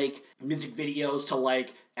people will make music videos to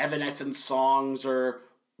like Evanescence songs or,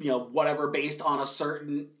 whatever based on a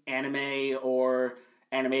certain anime or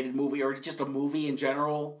animated movie or just a movie in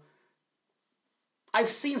general. I've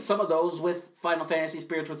seen some of those with Final Fantasy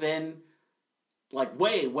Spirits Within, like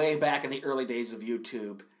way, way back in the early days of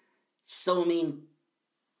YouTube. Still,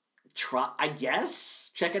 I guess,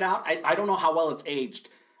 check it out. I don't know how well it's aged.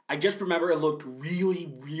 I just remember it looked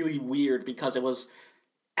really, really weird because it was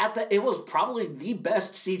probably the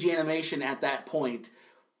best CG animation at that point,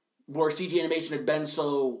 where CG animation had been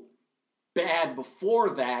so bad before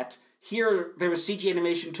that. Here, there was CG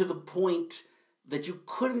animation to the point that you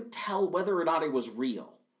couldn't tell whether or not it was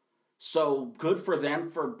real. So good for them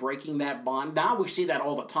for breaking that bond. Now we see that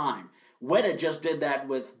all the time. Weta just did that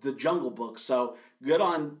with the Jungle Book, so good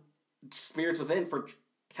on Spirits Within for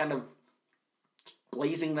kind of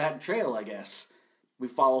blazing that trail, I guess. We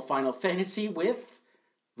follow Final Fantasy with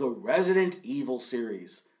the Resident Evil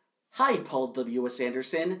series. Hi, Paul W.S.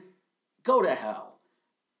 Anderson. Go to hell.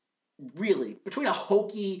 Really, between a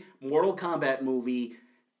hokey Mortal Kombat movie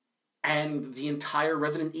and the entire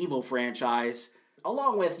Resident Evil franchise,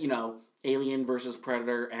 along with, Alien vs.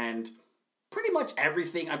 Predator and pretty much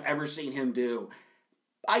everything I've ever seen him do,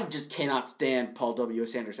 I just cannot stand Paul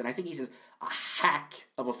W.S. Anderson. I think he's a hack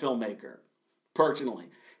of a filmmaker, personally.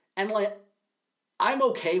 And, I'm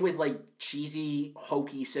okay with, like, cheesy,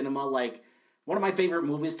 hokey cinema. Like, one of my favorite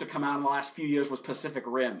movies to come out in the last few years was Pacific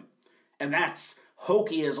Rim. And that's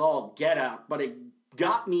hokey as all get out, but it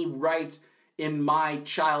got me right in my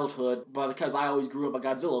childhood, but because I always grew up a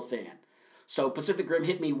Godzilla fan. So Pacific Rim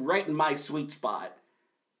hit me right in my sweet spot.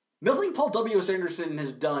 Nothing Paul W.S. Anderson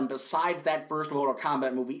has done besides that first Mortal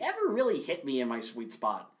Kombat movie ever really hit me in my sweet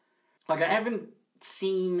spot. Like, I haven't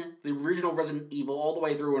seen the original Resident Evil all the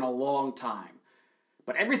way through in a long time.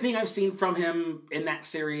 But everything I've seen from him in that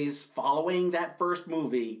series following that first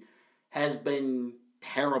movie has been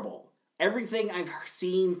terrible. Everything I've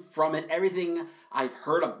seen from it, everything I've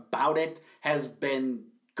heard about it has been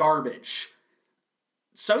garbage.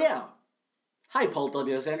 So yeah. Hi, Paul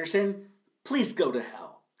W.S. Anderson. Please go to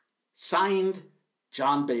hell. Signed,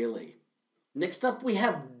 John Bailey. Next up, we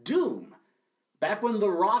have Doom. Back when The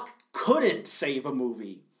Rock couldn't save a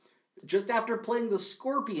movie. Just after playing the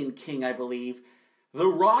Scorpion King, I believe, The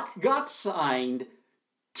Rock got signed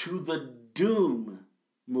to the Doom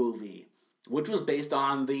movie, which was based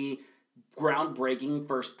on the groundbreaking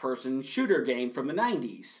first-person shooter game from the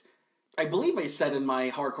 90s. I believe I said in my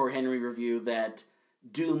Hardcore Henry review that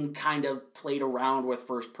Doom kind of played around with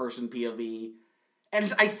first-person POV.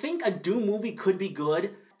 And I think a Doom movie could be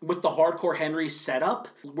good with the Hardcore Henry setup,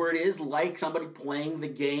 where it is like somebody playing the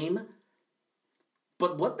game.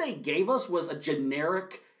 But what they gave us was a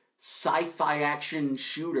generic sci-fi action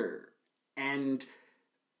shooter. And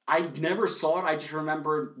I never saw it, I just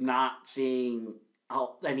remember not seeing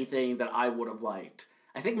anything that I would have liked.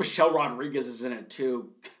 I think Michelle Rodriguez is in it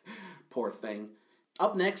too. Poor thing.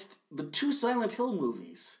 Up next, the 2 Silent Hill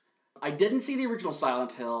movies. I didn't see the original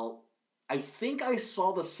Silent Hill. I think I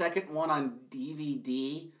saw the second one on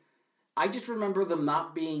DVD. I just remember them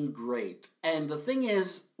not being great. And the thing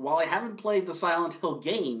is, while I haven't played the Silent Hill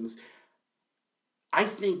games, I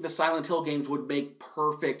think the Silent Hill games would make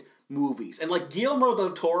perfect movies. And like Guillermo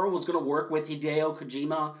del Toro was going to work with Hideo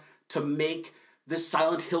Kojima to make this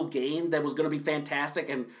Silent Hill game that was going to be fantastic,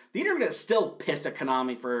 and the internet still pissed at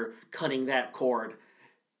Konami for cutting that cord.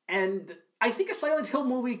 And I think a Silent Hill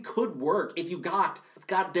movie could work if you got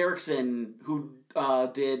Scott Derrickson, who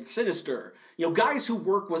did Sinister. You know, guys who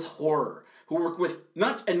work with horror, who work with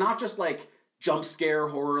not just like jump scare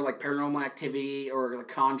horror like Paranormal Activity or The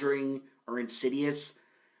Conjuring or Insidious,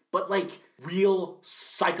 but like real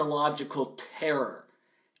psychological terror.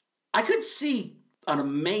 I could see an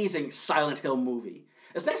amazing Silent Hill movie,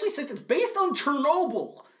 especially since it's based on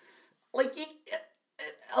Chernobyl. Like,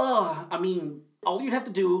 I mean, all you'd have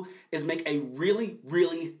to do is make a really,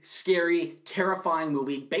 really scary, terrifying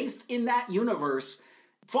movie based in that universe,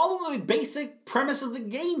 follow the basic premise of the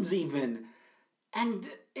games even, and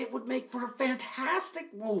it would make for a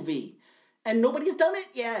fantastic movie. And nobody's done it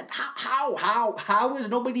yet. How has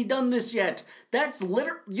nobody done this yet? That's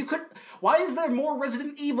why is there more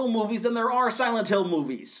Resident Evil movies than there are Silent Hill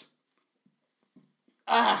movies?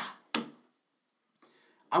 I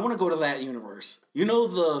want to go to that universe. You know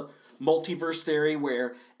the multiverse theory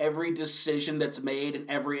where every decision that's made and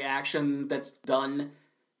every action that's done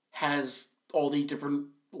has all these different,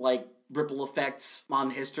 like, ripple effects on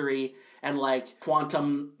history, and, like,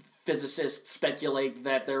 quantum physicists speculate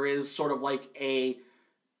that there is sort of like a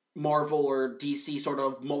Marvel or DC sort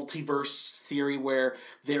of multiverse theory where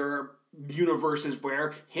there are universes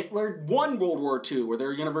where Hitler won World War II, or there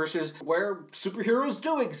are universes where superheroes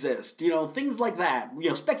do exist, you know, things like that, you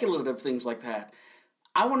know, speculative things like that.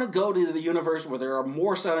 I want to go to the universe where there are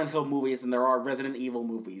more Silent Hill movies than there are Resident Evil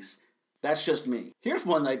movies. That's just me. Here's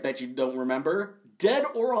one I bet you don't remember. Dead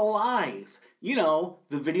or Alive. You know,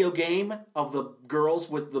 the video game of the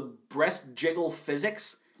girls with the breast jiggle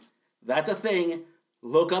physics. That's a thing.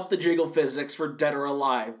 Look up the jiggle physics for Dead or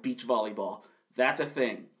Alive beach volleyball. That's a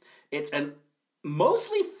thing. It's an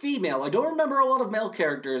mostly female. I don't remember a lot of male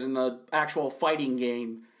characters in the actual fighting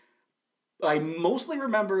game. I mostly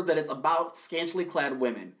remember that it's about scantily clad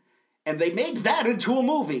women. And they made that into a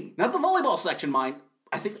movie. Not the volleyball section, mind.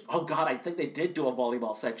 I think they did do a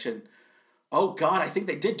volleyball section. Oh God, I think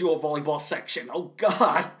they did do a volleyball section. Oh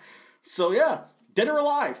God. So yeah, Dead or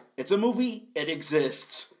Alive. It's a movie. It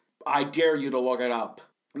exists. I dare you to look it up.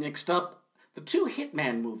 Next up, the 2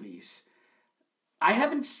 Hitman movies. I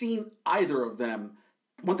haven't seen either of them.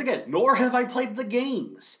 Once again, nor have I played the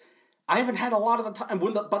games. I haven't had a lot of the time.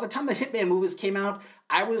 By the time the Hitman movies came out,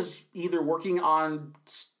 I was either working on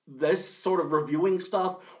this sort of reviewing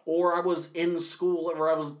stuff, or I was in school,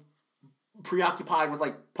 or I was preoccupied with,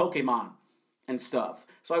 like, Pokemon and stuff.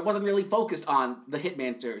 So I wasn't really focused on the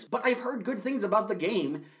Hitman series. But I've heard good things about the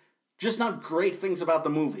game, just not great things about the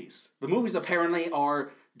movies. The movies apparently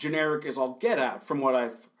are generic as all get out, from what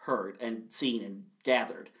I've heard and seen and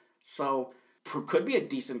gathered. So, could be a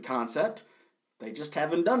decent concept. They just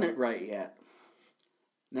haven't done it right yet.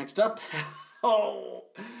 Next up,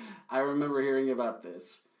 I remember hearing about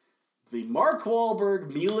this. The Mark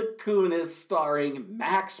Wahlberg, Mila Kunis starring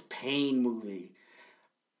Max Payne movie.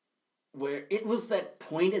 Where it was that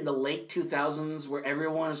point in the late 2000s where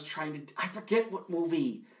everyone was trying to... I forget what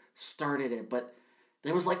movie started it, but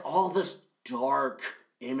there was like all this dark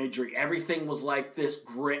imagery. Everything was like this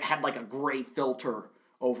gray, had like a gray filter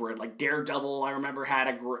over it. Like Daredevil, I remember, had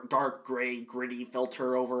a dark gray, gritty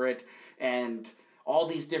filter over it. And all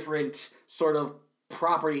these different sort of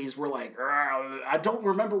properties were like... I don't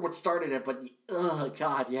remember what started it, but... Oh,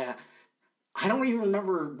 God, yeah. I don't even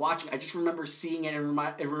remember watching. I just remember seeing it and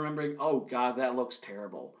remembering, oh God, that looks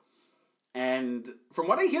terrible. And from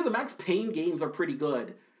what I hear, the Max Payne games are pretty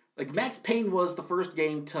good. Like, Max Payne was the first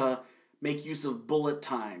game to make use of bullet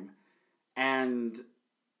time. And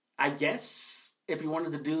I guess if you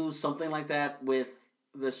wanted to do something like that with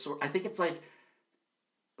this sort... I think it's like...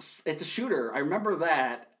 It's a shooter. I remember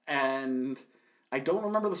that. And I don't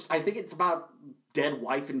remember the... I think it's about dead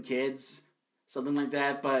wife and kids. Something like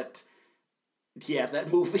that. But... yeah, that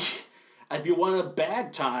movie, if you want a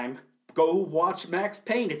bad time, go watch Max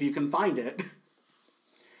Payne if you can find it.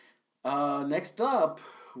 Next up,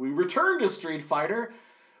 we return to Street Fighter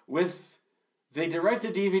with the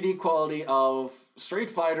direct-to-DVD quality of Street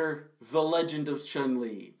Fighter: The Legend of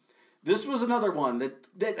Chun-Li. This was another one that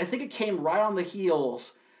I think it came right on the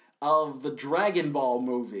heels of the Dragon Ball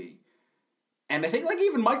movie. And I think like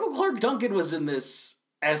even Michael Clark Duncan was in this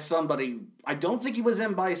as somebody. I don't think he was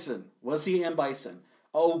M. Bison. Was he M. Bison?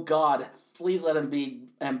 Oh, God. Please let him be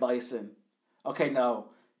M. Bison. Okay, no.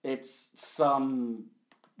 It's some...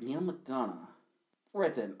 Neil McDonough.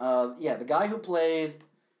 Right then. Yeah, the guy who played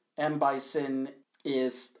M. Bison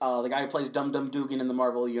is the guy who plays Dum Dum Dugan in the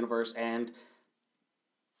Marvel Universe, and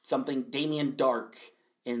something Damien Dark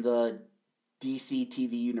in the DC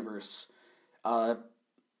TV universe.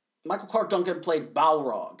 Michael Clark Duncan played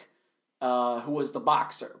Balrog, who was the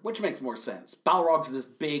boxer, which makes more sense. Balrog's this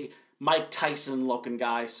big Mike Tyson-looking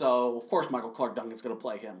guy, so of course Michael Clark Duncan's going to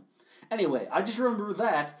play him. Anyway, I just remember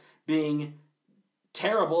that being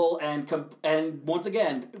terrible and once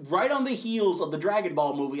again, right on the heels of the Dragon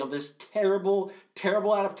Ball movie, of this terrible,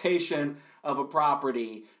 terrible adaptation of a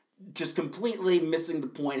property, just completely missing the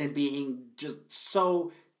point and being just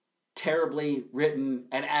so terribly written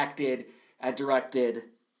and acted and directed.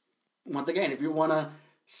 Once again, if you want to,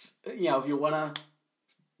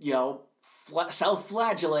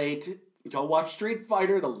 self-flagellate, go watch Street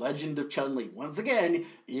Fighter: The Legend of Chun-Li. Once again,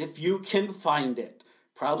 if you can find it.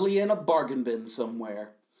 Probably in a bargain bin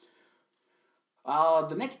somewhere.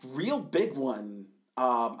 The next real big one,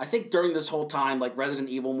 I think during this whole time, like, Resident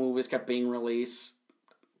Evil movies kept being released.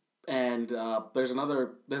 And there's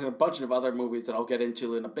a bunch of other movies that I'll get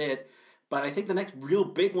into in a bit. But I think the next real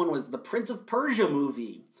big one was the Prince of Persia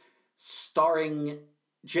movie, starring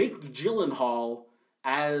Jake Gyllenhaal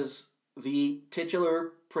as the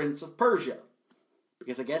titular Prince of Persia.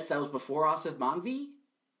 Because I guess that was before Asif Manvi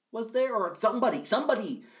was there, or somebody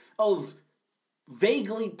of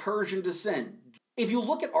vaguely Persian descent. If you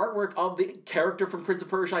look at artwork of the character from Prince of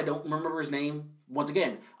Persia, I don't remember his name. Once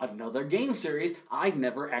again, another game series I've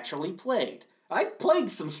never actually played. I've played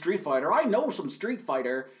some Street Fighter. I know some Street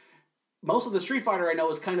Fighter. Most of the Street Fighter I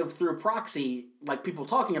know is kind of through proxy, like people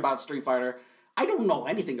talking about Street Fighter. I don't know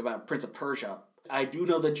anything about Prince of Persia. I do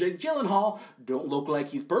know that Jake Gyllenhaal don't look like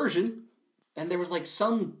he's Persian. And there was like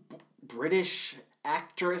some British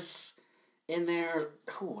actress in there.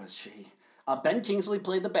 Who was she? Ben Kingsley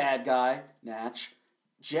played the bad guy, Natch.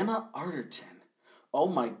 Gemma Arterton. Oh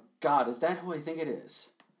my God, is that who I think it is?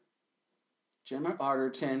 Gemma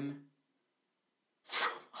Arterton.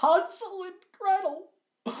 Hansel and Gretel.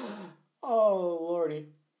 Oh, lordy.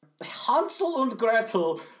 Hansel and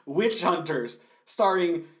Gretel Witch Hunters,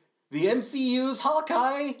 starring the MCU's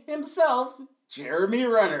Hawkeye himself, Jeremy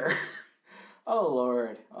Renner. Oh,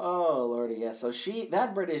 Lord. Oh, Lordy, yeah. So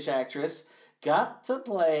that British actress, got to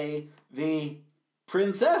play the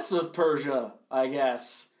Princess of Persia, I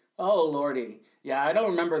guess. Oh, Lordy. Yeah, I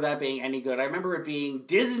don't remember that being any good. I remember it being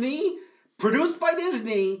Disney, produced by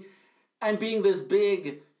Disney, and being this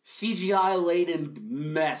big CGI-laden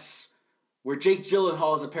mess where Jake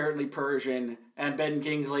Gyllenhaal is apparently Persian and Ben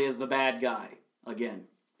Kingsley is the bad guy. Again.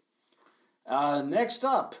 Next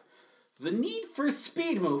up, the Need for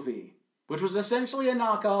Speed movie, which was essentially a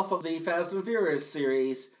knockoff of the Fast and Furious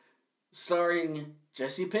series, starring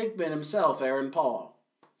Jesse Pinkman himself, Aaron Paul.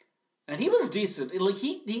 And he was decent. Like,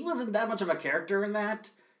 he wasn't that much of a character in that,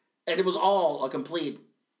 and it was all a complete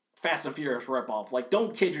Fast and Furious ripoff. Like,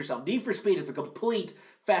 don't kid yourself. Need for Speed is a complete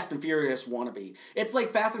Fast and Furious wannabe. It's like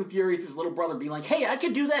Fast and Furious' little brother being like, hey, I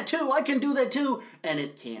can do that too, and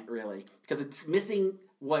it can't really. Because it's missing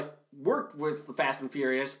what worked with the Fast and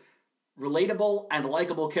Furious, relatable and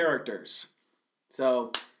likable characters.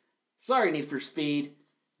 So, sorry, Need for Speed.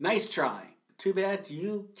 Nice try. Too bad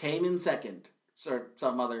you came in second. Or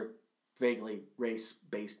some other vaguely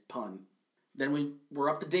race-based pun. Then we're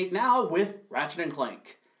up to date now with Ratchet and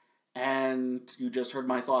Clank. And you just heard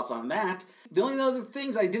my thoughts on that. The only other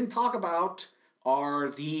things I didn't talk about are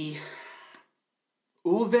the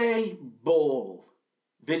Uwe Boll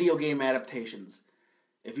video game adaptations.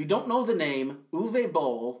 If you don't know the name, Uwe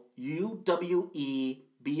Boll, Uweboll,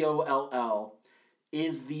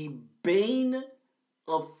 is the bane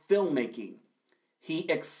of filmmaking. He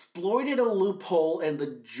exploited a loophole in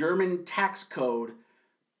the German tax code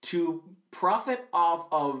to profit off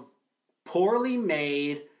of poorly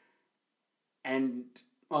made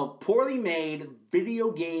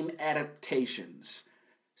video game adaptations,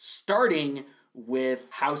 starting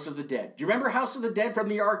with House of the Dead. Do you remember House of the Dead from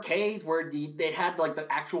the arcade, where they had like the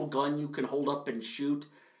actual gun you can hold up and shoot?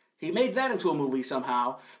 He made that into a movie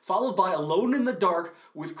somehow, followed by Alone in the Dark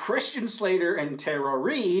with Christian Slater and Tara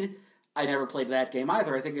Reid. I never played that game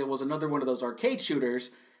either. I think it was another one of those arcade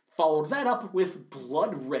shooters. Followed that up with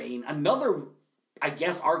Blood Rain, another, I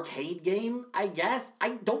guess, arcade game, I guess.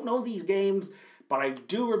 I don't know these games, but I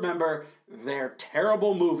do remember they're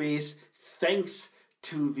terrible movies, thanks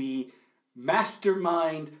to the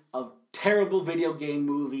mastermind of terrible video game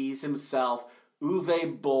movies himself,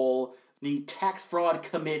 Uwe Boll, the tax fraud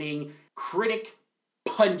committing, critic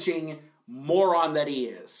punching moron that he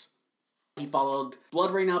is. He followed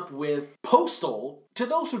Blood Rain up with Postal. To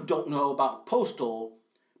those who don't know about Postal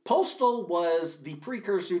was the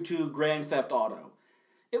precursor to Grand Theft Auto.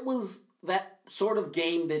 It was that sort of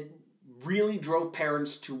game that really drove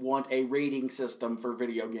parents to want a rating system for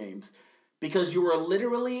video games, because you were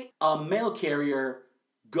literally a mail carrier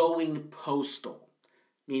going postal,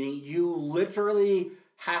 meaning you literally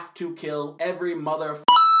have to kill every motherfucker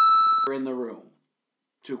in the room,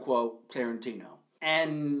 to quote Tarantino.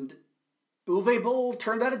 And Uwe Boll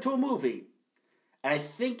turned that into a movie. And I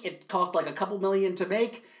think it cost like a couple million to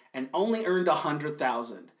make and only earned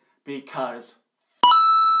 100,000 because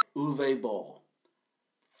Uwe Boll.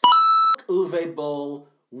 Uwe Boll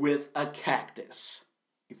with a cactus.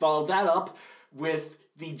 He followed that up with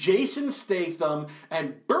the Jason Statham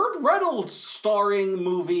and Burt Reynolds starring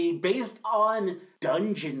movie based on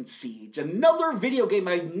Dungeon Siege, another video game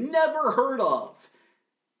I've never heard of.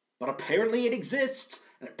 But apparently it exists,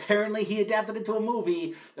 and apparently he adapted it to a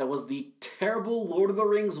movie that was the terrible Lord of the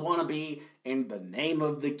Rings wannabe in The Name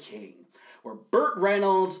of the King, where Burt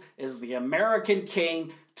Reynolds is the American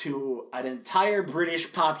king to an entire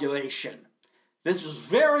British population. This was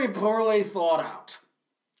very poorly thought out.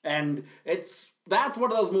 And that's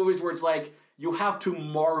one of those movies where it's like, you have to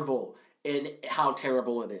marvel in how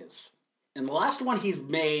terrible it is. And the last one he's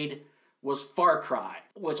made was Far Cry,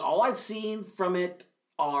 which all I've seen from it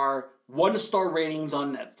are 1-star ratings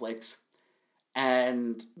on Netflix,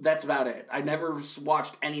 and that's about it. I never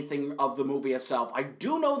watched anything of the movie itself. I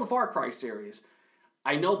do know the Far Cry series.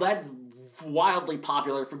 I know that's wildly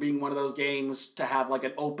popular for being one of those games to have like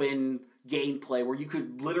an open gameplay where you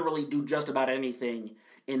could literally do just about anything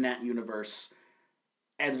in that universe.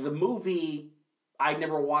 And the movie, I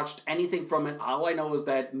never watched anything from it. All I know is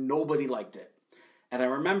that nobody liked it. And I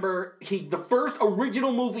remember the first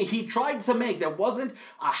original movie he tried to make that wasn't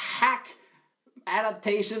a hack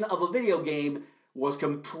adaptation of a video game was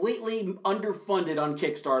completely underfunded on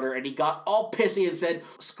Kickstarter, and he got all pissy and said,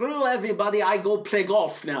 "Screw everybody, I go play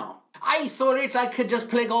golf now. I so rich I could just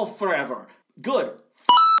play golf forever." Good.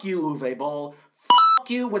 F*** you, Uwe Boll. F***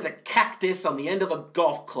 you with a cactus on the end of a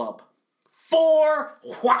golf club. For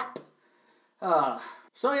whap!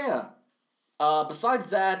 So yeah. Besides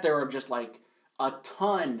that, there are just like a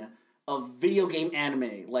ton of video game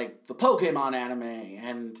anime, like the Pokemon anime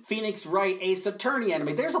and Phoenix Wright Ace Attorney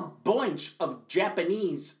anime. There's a bunch of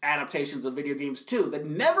Japanese adaptations of video games too that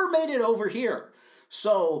never made it over here.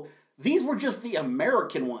 So these were just the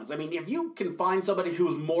American ones. I mean, if you can find somebody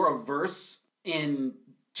who's more averse in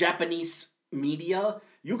Japanese media,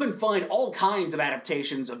 you can find all kinds of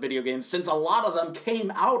adaptations of video games since a lot of them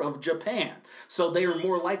came out of Japan. So they are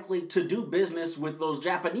more likely to do business with those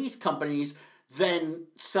Japanese companies than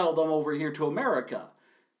sell them over here to America.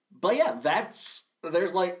 But yeah,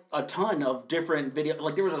 there's like a ton of different video,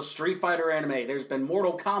 like there was a Street Fighter anime, there's been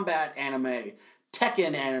Mortal Kombat anime,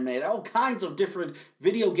 Tekken anime, all kinds of different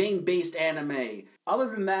video game based anime. Other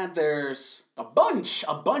than that, there's a bunch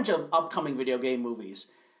of upcoming video game movies.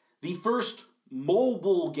 the first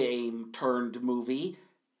mobile game turned movie,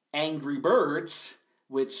 Angry Birds,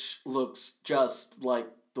 which looks just like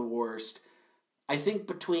the worst. I think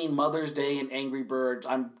between Mother's Day and Angry Birds,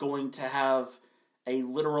 I'm going to have a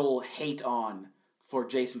literal hate on for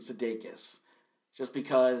Jason Sudeikis. Just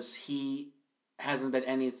because he hasn't been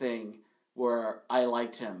anything where I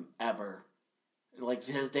liked him ever. Like,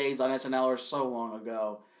 his days on SNL are so long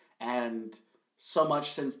ago, and so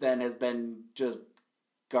much since then has been just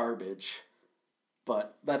garbage.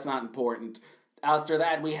 But that's not important. After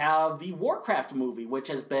that, we have the Warcraft movie, which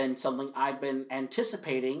has been something I've been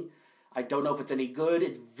anticipating. I don't know if it's any good.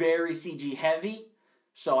 It's very CG heavy,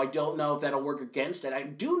 so I don't know if that'll work against it. I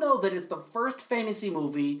do know that it's the first fantasy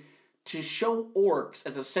movie to show orcs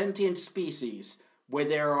as a sentient species where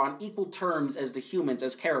they're on equal terms as the humans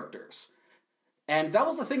as characters. And that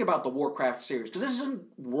was the thing about the Warcraft series, because this isn't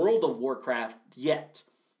World of Warcraft yet.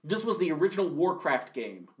 This was the original Warcraft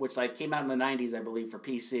game, which came out in the 90s, I believe, for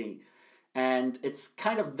PC. And it's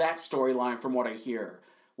kind of that storyline from what I hear,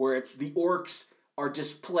 where it's the orcs are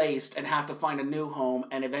displaced and have to find a new home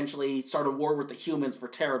and eventually start a war with the humans for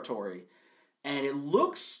territory. And it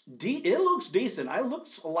looks decent. It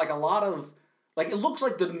looks like a lot of it looks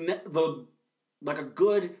like like a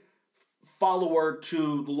good follower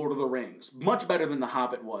to The Lord of the Rings. Much better than The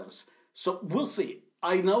Hobbit was. So we'll see.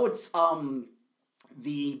 I know it's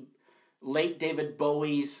the late David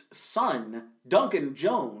Bowie's son, Duncan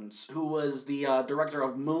Jones, who was the director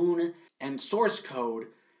of Moon and Source Code,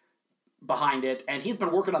 behind it, and he's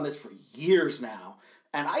been working on this for years now.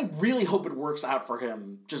 And I really hope it works out for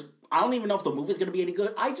him. I don't even know if the movie's going to be any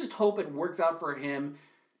good. I just hope it works out for him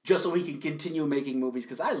just so he can continue making movies,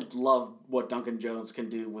 because I love what Duncan Jones can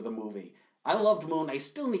do with a movie. I loved Moon. I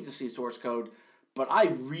still need to see Source Code, but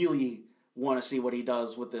I really want to see what he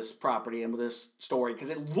does with this property and with this story, because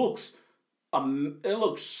it looks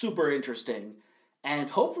super interesting. And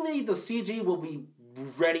hopefully the CG will be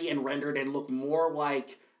ready and rendered and look more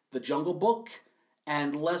like The Jungle Book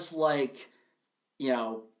and less like,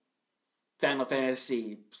 Final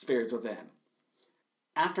Fantasy Spirits Within.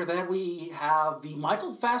 After that, we have the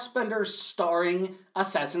Michael Fassbender starring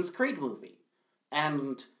Assassin's Creed movie.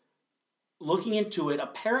 And looking into it,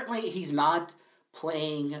 apparently he's not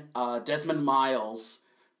playing Desmond Miles,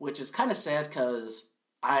 which is kind of sad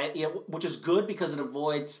which is good because it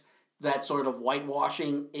avoids that sort of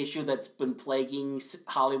whitewashing issue that's been plaguing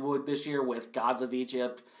Hollywood this year with Gods of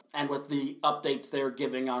Egypt and with the updates they're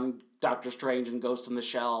giving on Doctor Strange and Ghost in the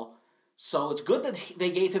Shell. So it's good that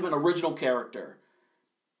they gave him an original character.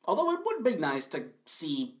 Although it would be nice to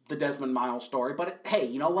see the Desmond Miles story, but hey,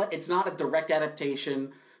 you know what? It's not a direct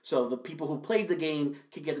adaptation, so the people who played the game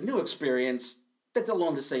can get a new experience that's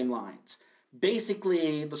along the same lines.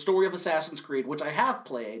 Basically, the story of Assassin's Creed, which I have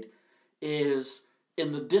played, is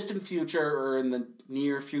in the distant future, or in the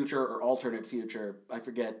near future, or alternate future, I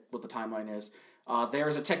forget what the timeline is, there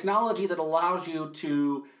is a technology that allows you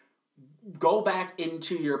to go back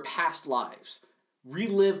into your past lives,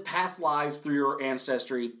 relive past lives through your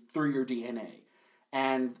ancestry, through your DNA.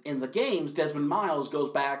 And in the games, Desmond Miles goes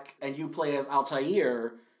back and you play as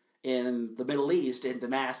Altair in the Middle East, in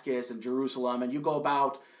Damascus and Jerusalem, and you go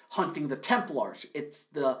about hunting the Templars. It's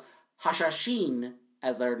the Hashashin,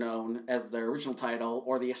 as they're known, as their original title,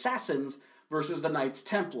 or the Assassins versus the Knights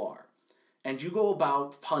Templar. And you go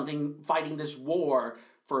about fighting this war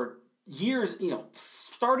for years,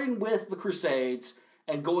 starting with the Crusades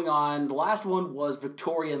and going on. The last one was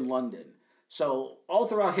Victorian London. So all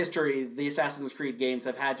throughout history, the Assassin's Creed games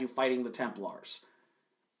have had you fighting the Templars.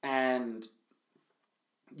 And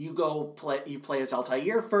you play as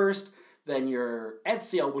Altair first, then you're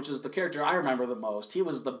Ezio, which is the character I remember the most. He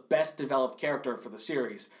was the best developed character for the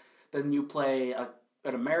series. Then you play an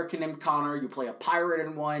American named Connor, you play a pirate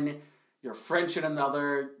in one, you're French in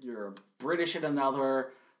another, you're British in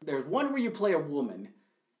another. There's one where you play a woman,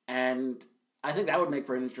 and I think that would make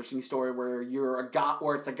for an interesting story where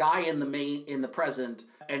it's a guy in the present,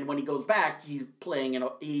 and when he goes back,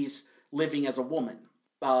 he's living as a woman.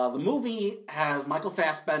 The movie has Michael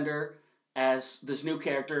Fassbender as this new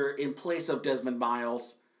character in place of Desmond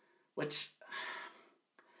Miles, which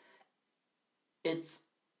it's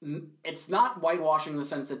not whitewashing in the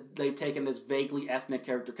sense that they've taken this vaguely ethnic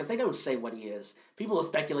character, because they don't say what he is. People have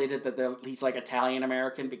speculated that he's like Italian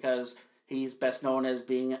American because he's best known as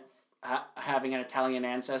having an Italian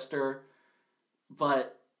ancestor,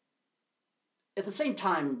 but at the same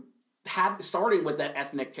time, starting with that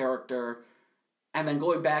ethnic character and then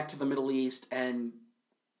going back to the Middle East and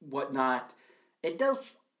whatnot, I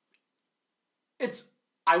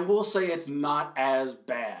will say it's not as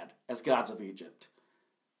bad as Gods of Egypt.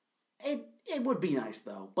 It would be nice,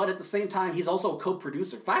 though. But at the same time, he's also a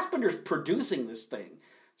co-producer. Fassbender's producing this thing.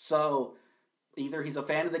 So either he's a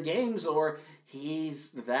fan of the games or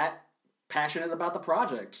he's that passionate about the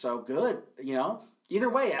project. So good, you know? Either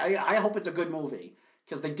way, I hope it's a good movie.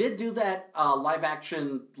 Because they did do that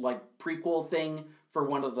live-action, like, prequel thing for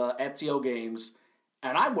one of the Ezio games.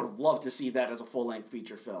 And I would have loved to see that as a full-length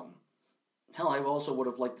feature film. Hell, I also would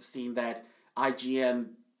have liked to see that IGN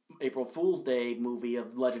April Fool's Day movie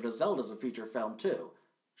of Legend of Zelda as a feature film too,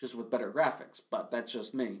 just with better graphics, but that's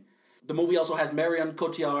just me. The movie also has Marion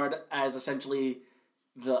Cotillard as essentially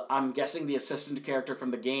I'm guessing the assistant character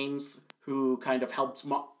from the games who kind of helps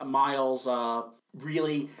Miles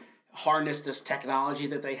really harness this technology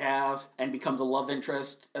that they have and becomes a love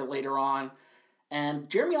interest later on. And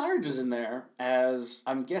Jeremy Irons is in there as,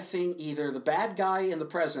 I'm guessing, either the bad guy in the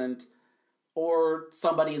present or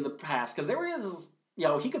somebody in the past, because there is, you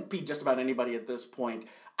know, he could be just about anybody at this point.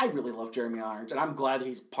 I really love Jeremy Irons, and I'm glad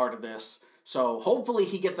he's part of this. So hopefully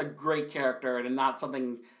he gets a great character and not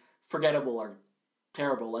something forgettable or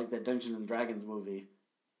terrible like the Dungeons and Dragons movie.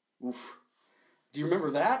 Oof. Do you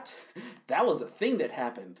remember that? That was a thing that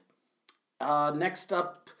happened. Next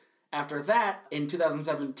up, after that, in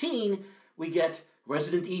 2017, we get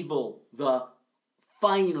Resident Evil, the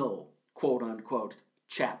final, quote-unquote,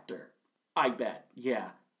 chapter. I bet,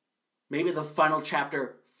 yeah. Maybe the final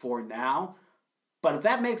chapter for now. But if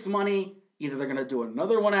that makes money, either they're going to do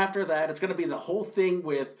another one after that. It's going to be the whole thing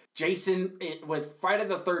with Jason, with Friday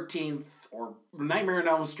the 13th or Nightmare on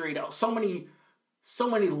Elm Street. So many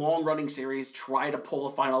long-running series try to pull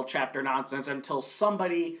a final chapter nonsense until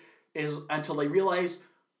they realize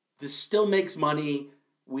this still makes money.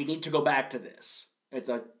 We need to go back to this. It's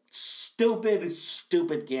a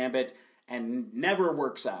stupid gambit and never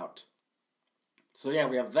works out. So yeah,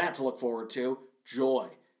 we have that to look forward to. Joy.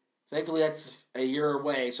 Thankfully, that's a year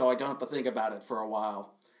away, so I don't have to think about it for a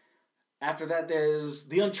while. After that, there's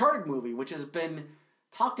the Uncharted movie, which has been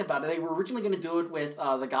talked about. They were originally going to do it with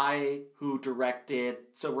the guy who directed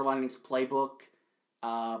Silver Linings Playbook.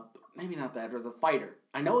 Maybe not that, or The Fighter.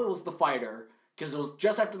 I know it was The Fighter, because it was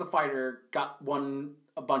just after The Fighter won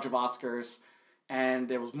a bunch of Oscars,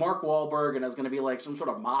 and it was Mark Wahlberg, and it was going to be like some sort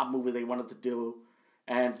of mob movie they wanted to do.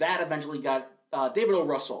 And that eventually got David O.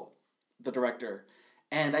 Russell, the director.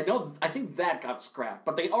 And I think that got scrapped.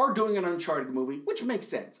 But they are doing an Uncharted movie, which makes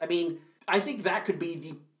sense. I mean, I think that could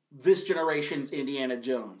be this generation's Indiana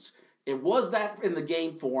Jones. It was that in the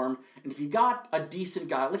game form. And if you got a decent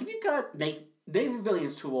guy, like if you got Nathan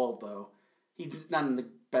Fillion's too old, though. He's not in the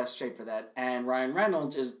best shape for that. And Ryan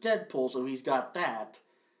Reynolds is Deadpool, so he's got that.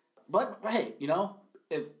 But, hey, you know,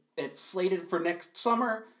 if it's slated for next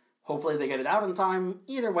summer, hopefully they get it out in time.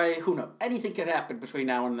 Either way, who knows? Anything can happen between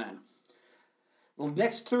now and then. The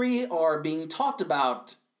next three are being talked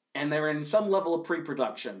about, and they're in some level of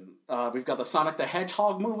pre-production. We've got the Sonic the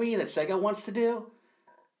Hedgehog movie that Sega wants to do.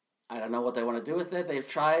 I don't know what they want to do with it. They've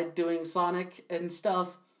tried doing Sonic and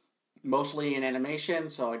stuff, mostly in animation,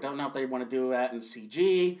 so I don't know if they want to do that in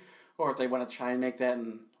CG, or if they want to try and make that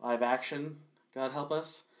in live action. God help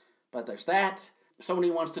us. But there's that.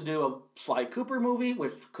 Sony wants to do a Sly Cooper movie,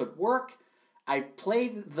 which could work. I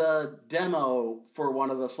played the demo for one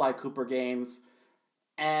of the Sly Cooper games,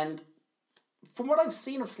 and from what I've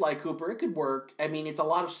seen of Sly Cooper, it could work. I mean, it's a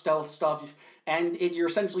lot of stealth stuff, and you're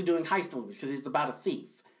essentially doing heist movies, because he's about a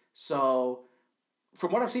thief. So,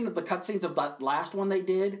 from what I've seen of the cutscenes of that last one they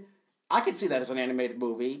did, I could see that as an animated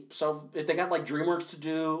movie. So, if they got, like, DreamWorks to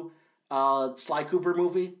do a Sly Cooper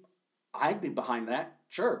movie, I'd be behind that.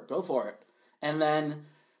 Sure, go for it. And then,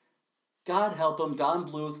 God help him, Don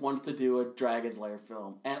Bluth wants to do a Dragon's Lair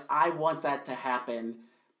film. And I want that to happen,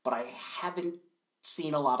 but I haven't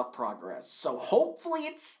seen a lot of progress. So hopefully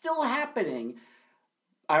it's still happening.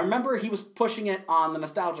 I remember he was pushing it on the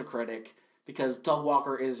Nostalgia Critic because Doug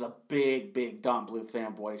Walker is a big Don Bluth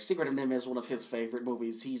fanboy. Secret of NIMH is one of his favorite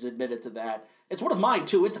movies. He's admitted to that. It's one of mine,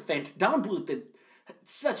 too. It's Don Bluth did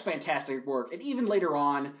such fantastic work. And even later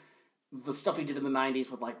on, the stuff he did in the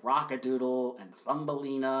 90s with, like, Rock-a-Doodle and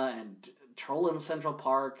Thumbelina and Troll in Central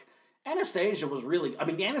Park. Anastasia was really... I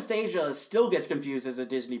mean, Anastasia still gets confused as a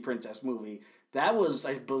Disney princess movie. That was,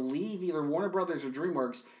 I believe, either Warner Brothers or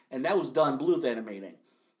DreamWorks, and that was Don Bluth animating.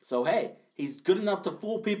 So, hey, he's good enough to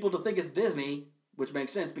fool people to think it's Disney, which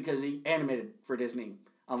makes sense because he animated for Disney,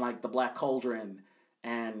 unlike The Black Cauldron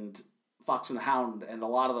and Fox and the Hound and a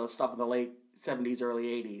lot of the stuff in the late 70s, early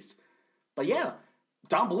 80s. But yeah,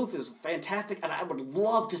 Don Bluth is fantastic, and I would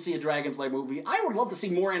love to see a Dragon's Lair movie. I would love to see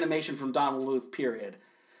more animation from Don Bluth, period.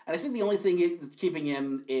 And I think the only thing keeping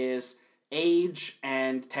him is age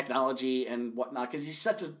and technology and whatnot, because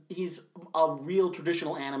he's a real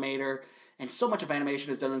traditional animator, and so much of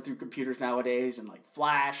animation is done through computers nowadays, and like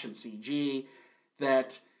Flash and CG,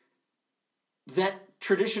 that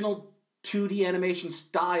traditional 2D animation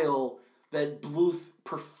style that Bluth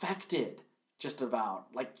perfected just about.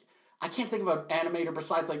 Like, I can't think of an animator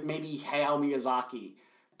besides like maybe Hayao Miyazaki.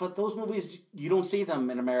 But those movies, you don't see them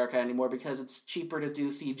in America anymore because it's cheaper to do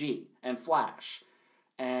CG and Flash.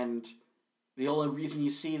 And the only reason you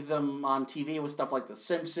see them on TV was stuff like The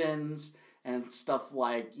Simpsons and stuff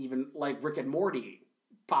like even like Rick and Morty,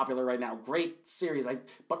 popular right now. Great series.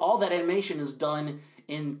 But all that animation is done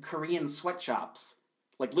in Korean sweatshops.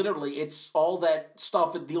 Like literally, it's all that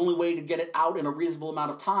stuff. The only way to get it out in a reasonable amount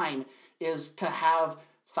of time is to have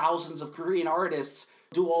thousands of Korean artists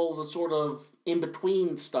do all the sort of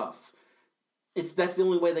in-between stuff. That's the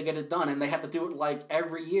only way they get it done, and they have to do it like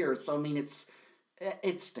every year. So I mean,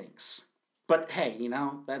 it stinks. But hey, you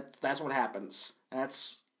know, that's what happens.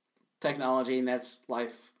 That's technology, and that's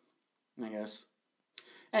life, I guess.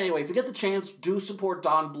 Anyway, if you get the chance, do support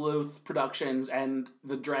Don Bluth Productions and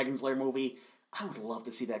the Dragon's Lair movie. I would love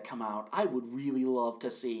to see that come out. I would really love to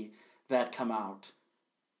see that come out.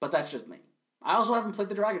 But that's just me. I also haven't played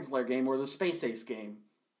the Dragon's Lair game or the Space Ace game.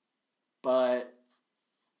 But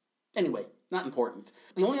anyway, not important.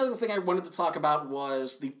 The only other thing I wanted to talk about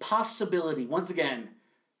was the possibility, once again,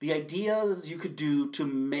 the ideas you could do to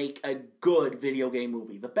make a good video game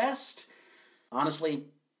movie. The best, honestly,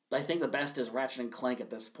 I think the best is Ratchet and Clank at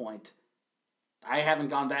this point. I haven't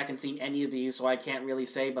gone back and seen any of these, so I can't really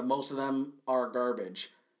say, but most of them are garbage.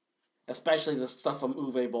 Especially the stuff from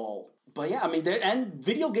Uwe Boll. But yeah, I mean, and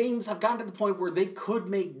video games have gotten to the point where they could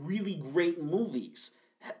make really great movies.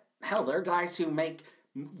 Hell, there are guys who make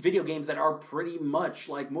video games that are pretty much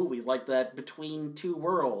like movies, like that Between Two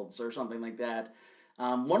Worlds or something like that.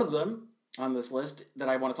 One of them on this list that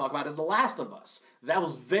I want to talk about is The Last of Us. That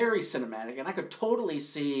was very cinematic, and I could totally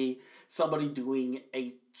see somebody doing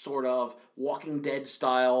a sort of Walking Dead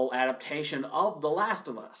style adaptation of The Last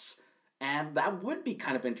of Us. And that would be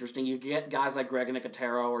kind of interesting. You get guys like Greg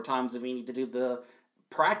Nicotero or Tom Savini to do the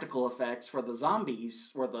practical effects for the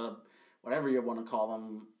zombies, or the whatever you want to call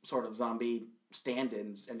them, sort of zombie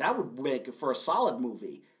stand-ins. And that would make for a solid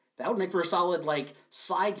movie. That would make for a solid, like,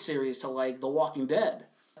 side series to, like, The Walking Dead.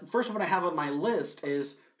 First one I have on my list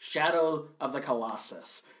is Shadow of the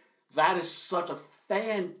Colossus. That is such a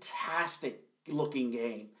fantastic looking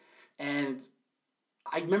game. And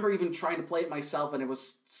I remember even trying to play it myself, and it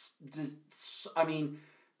was, I mean,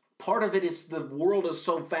 part of it is the world is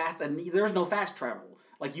so fast, and there's no fast travel.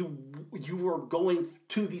 Like, you were going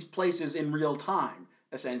to these places in real time,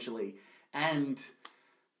 essentially. And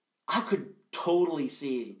I could totally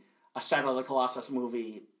see a Shadow of the Colossus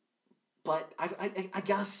movie, but I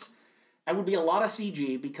guess it would be a lot of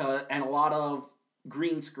CG and a lot of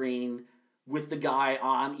green screen with the guy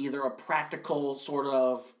on either a practical sort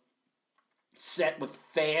of set with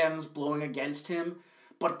fans blowing against him,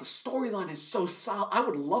 but the storyline is so solid. I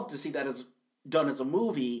would love to see that done as a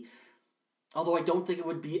movie, although I don't think it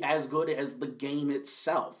would be as good as the game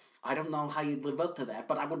itself. I don't know how you'd live up to that,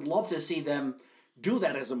 but I would love to see them do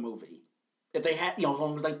that as a movie. If they had, as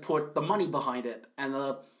long as they put the money behind it and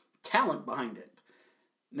the talent behind it.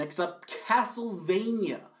 Next up,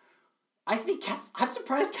 Castlevania. I'm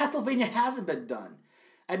surprised Castlevania hasn't been done.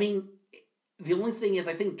 I mean, the only thing is,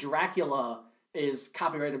 I think Dracula is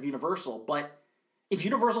copyright of Universal, but if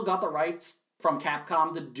Universal got the rights from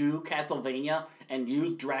Capcom to do Castlevania and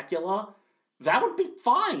use Dracula, that would be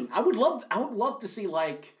fine. I would love to see,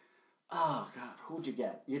 like, oh god, who'd you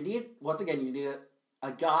get? You need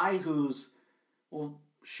a guy who's, well,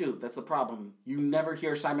 shoot, that's the problem. You never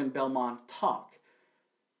hear Simon Belmont talk.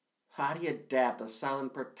 How do you adapt a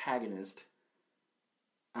silent protagonist?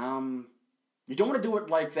 You don't want to do it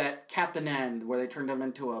like that Captain N, where they turned him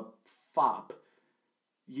into a fop.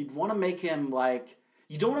 You'd want to make him like,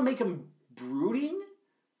 you don't want to make him brooding,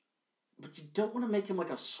 but you don't want to make him like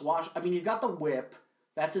a swash. I mean, he's got the whip.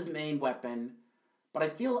 That's his main weapon. But I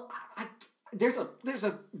feel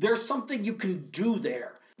there's something you can do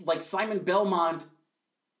there. Like Simon Belmont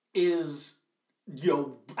is,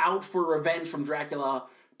 out for revenge from Dracula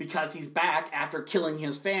because he's back after killing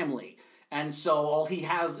his family. And so all he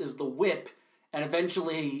has is the whip, and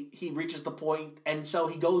eventually he reaches the point, and so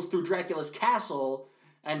he goes through Dracula's castle,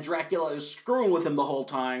 and Dracula is screwing with him the whole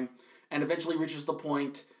time, and eventually reaches the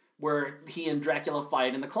point where he and Dracula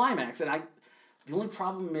fight in the climax. And the only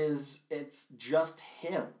problem is it's just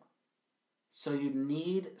him. So you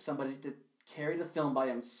need somebody to carry the film by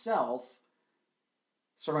himself,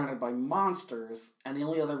 surrounded by monsters, and the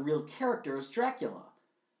only other real character is Dracula.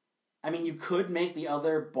 I mean, you could make the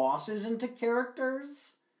other bosses into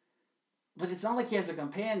characters, but it's not like he has a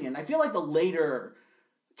companion. I feel like the later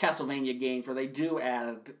Castlevania games where they do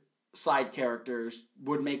add side characters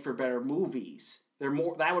would make for better movies.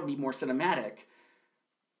 That would be more cinematic.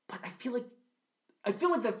 But I feel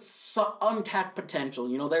like that's untapped potential.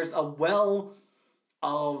 You know, there's a well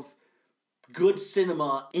of good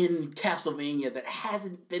cinema in Castlevania that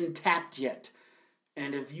hasn't been tapped yet.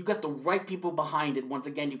 And if you got the right people behind it, once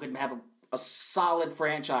again, you could have a solid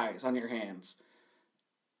franchise on your hands.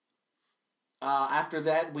 After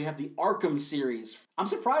that, we have the Arkham series. I'm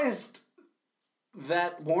surprised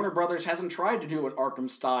that Warner Brothers hasn't tried to do an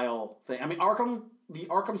Arkham-style thing. I mean, the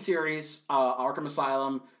Arkham series, Arkham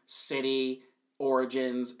Asylum, City,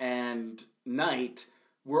 Origins, and Knight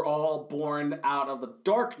were all born out of the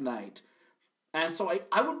Dark Knight. And so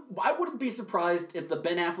I wouldn't be surprised if the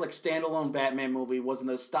Ben Affleck standalone Batman movie was in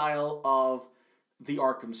the style of the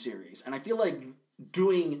Arkham series. And I feel like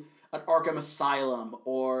doing an Arkham Asylum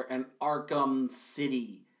or an Arkham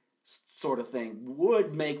City sort of thing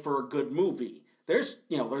would make for a good movie. There's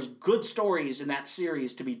good stories in that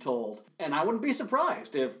series to be told. And I wouldn't be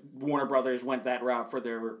surprised if Warner Brothers went that route for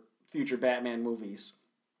their future Batman movies.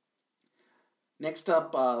 Next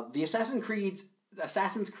up, the Assassin's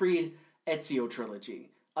Creed Ezio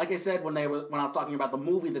trilogy. Like I said when I was talking about the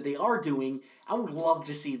movie that they are doing, I would love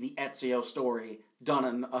to see the Ezio story done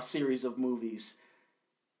in a series of movies.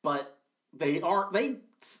 But they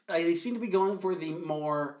seem to be going for the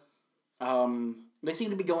more they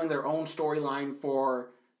seem to be going their own storyline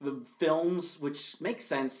for the films, which makes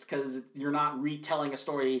sense because you're not retelling a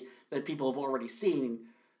story that people have already seen.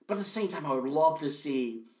 But at the same time, I would love to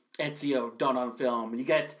see Ezio done on film. You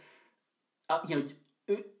get, I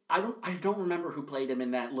don't remember who played him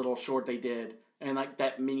in that little short they did and like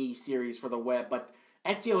that mini series for the web. But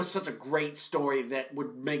Ezio is such a great story that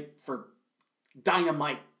would make for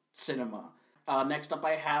dynamite cinema. Next up,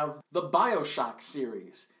 I have the BioShock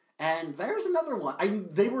series. And there's another one.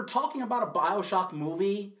 They were talking about a BioShock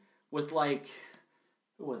movie with, like,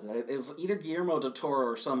 who was it? It was either Guillermo del Toro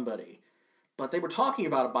or somebody. But they were talking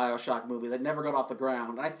about a BioShock movie that never got off the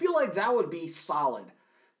ground. And I feel like that would be solid.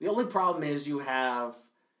 The only problem is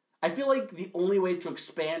I feel like the only way to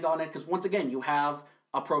expand on it, because once again, you have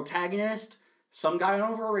a protagonist, some guy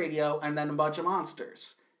over a radio, and then a bunch of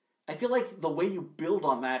monsters. I feel like the way you build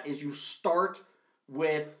on that is you start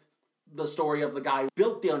with the story of the guy who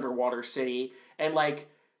built the underwater city and like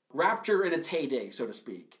Rapture in its heyday, so to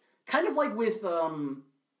speak. Kind of like with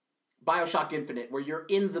BioShock Infinite, where you're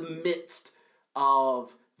in the midst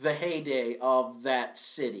of the heyday of that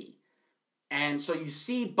city. And so you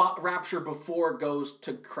see Rapture before it goes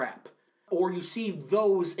to crap. Or you see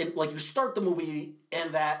those, and like you start the movie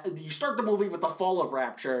with the fall of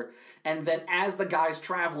Rapture, and then as the guy's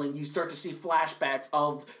traveling, you start to see flashbacks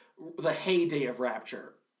of the heyday of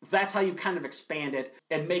Rapture. That's how you kind of expand it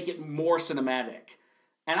and make it more cinematic.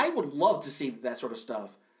 And I would love to see that sort of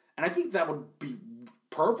stuff. And I think that would be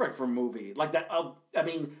perfect for a movie. Like that,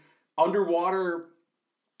 an underwater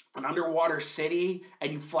city,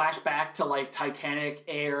 and you flash back to like Titanic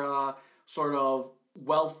era sort of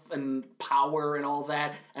wealth and power and all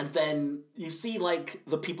that. And then you see like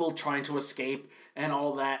the people trying to escape and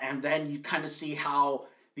all that. And then you kind of see how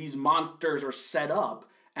these monsters are set up.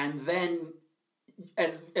 And then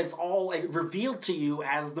it's all like revealed to you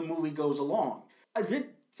as the movie goes along.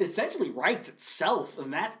 It essentially writes itself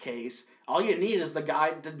in that case. All you need is the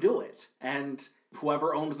guy to do it, and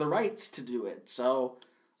whoever owns the rights to do it. So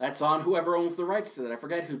that's on whoever owns the rights to it. I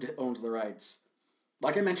forget who owns the rights.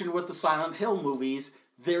 Like I mentioned with the Silent Hill movies,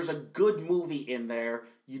 there's a good movie in there.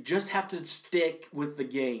 You just have to stick with the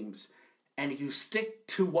games. And if you stick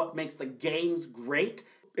to what makes the games great,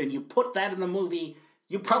 and you put that in the movie,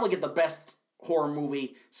 you probably get the best horror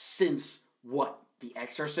movie since, The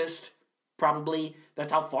Exorcist? Probably.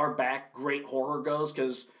 That's how far back great horror goes,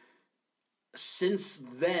 because since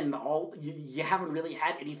then, you haven't really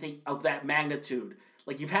had anything of that magnitude.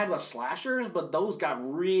 Like, you've had the slashers, but those got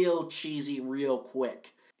real cheesy real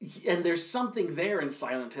quick. And there's something there in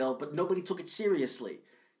Silent Hill, but nobody took it seriously.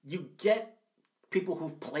 You get people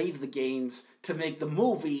who've played the games to make the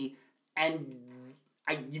movie, and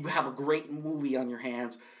you have a great movie on your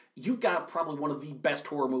hands. You've got probably one of the best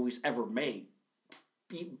horror movies ever made.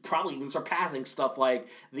 Probably even surpassing stuff like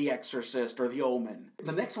The Exorcist or The Omen.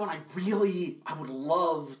 The next one I would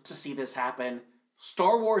love to see this happen.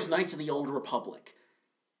 Star Wars Knights of the Old Republic.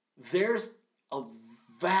 There's a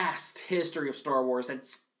vast history of Star Wars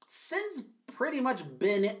that's since pretty much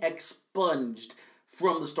been expunged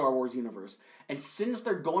from the Star Wars universe. And since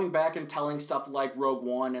they're going back and telling stuff like Rogue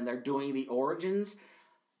One and they're doing the Origins,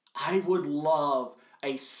 I would love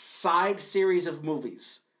a side series of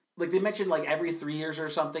movies like they mentioned like every 3 years or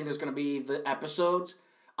something there's going to be the episodes.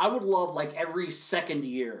 I would love like every second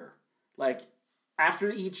year, like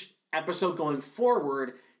after each episode going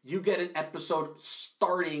forward, you get an episode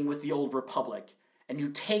starting with the Old Republic, and you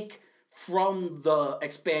take from the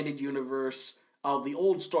expanded universe of the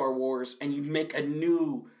old Star Wars and you make a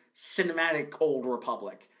new cinematic Old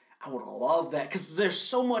Republic. I would love that, because there's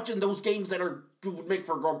so much in those games that would make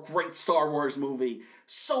for a great Star Wars movie.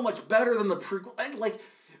 So much better than the prequel. And like,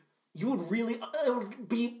 you would really, it would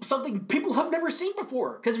be something people have never seen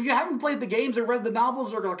before. Because if you haven't played the games or read the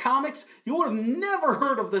novels or the comics, you would have never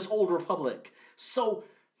heard of this Old Republic. So,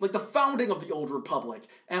 like, the founding of the Old Republic,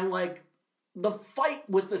 and like, the fight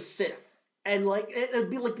with the Sith, and like, it'd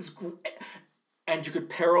be like this, and you could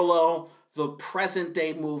parallel the present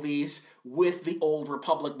day movies with the Old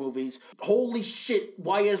Republic movies. Holy shit,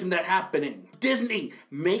 why isn't that happening? Disney,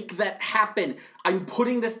 make that happen. I'm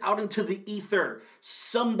putting this out into the ether.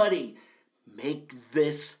 Somebody, make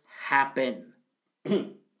this happen.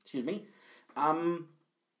 Excuse me.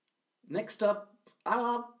 Next up,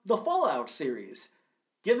 the Fallout series.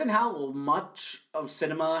 Given how much of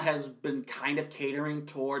cinema has been kind of catering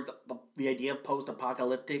towards the idea of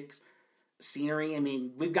post-apocalyptic scenery, I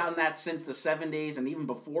mean, we've gotten that since the 70s and even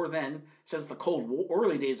before then, since the Cold War,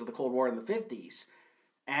 early days of the Cold War in the 50s.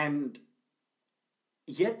 And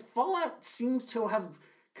yet Fallout seems to have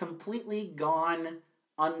completely gone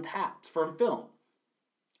untapped from film.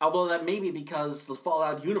 Although that may be because the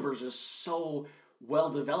Fallout universe is so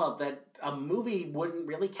well developed that a movie wouldn't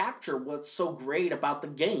really capture what's so great about the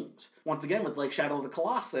games. Once again, with like Shadow of the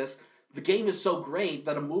Colossus, the game is so great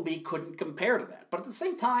that a movie couldn't compare to that. But at the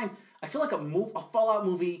same time, I feel like a Fallout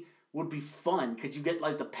movie would be fun, because you get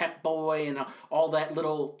like the Pep Boy and all that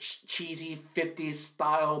little cheesy 50s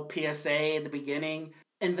style PSA at the beginning.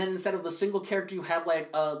 And then instead of the single character, you have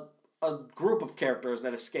like a group of characters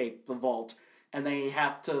that escape the vault and they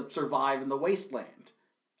have to survive in the wasteland.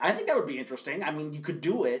 I think that would be interesting. I mean, you could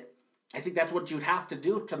do it. I think that's what you'd have to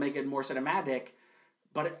do to make it more cinematic.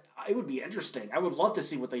 But it would be interesting. I would love to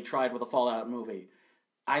see what they tried with a Fallout movie.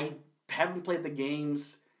 I haven't played the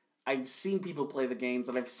games. I've seen people play the games,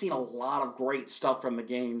 and I've seen a lot of great stuff from the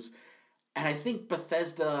games. And I think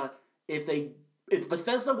Bethesda, if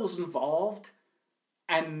Bethesda was involved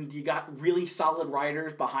and you got really solid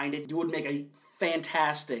writers behind it, you would make a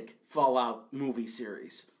fantastic Fallout movie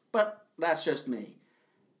series. But that's just me.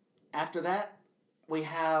 After that, we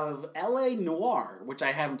have L.A. Noire, which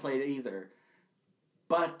I haven't played either.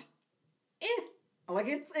 But, like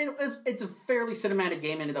it's a fairly cinematic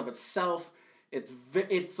game in and of itself. It's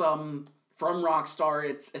from Rockstar.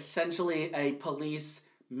 It's essentially a police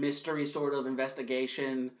mystery sort of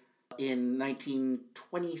investigation in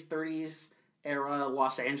 1920s, 30s era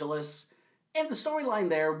Los Angeles. And the storyline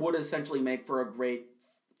there would essentially make for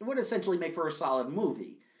a solid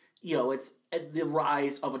movie. You know, it's the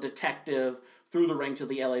rise of a detective through the ranks of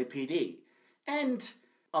the LAPD. And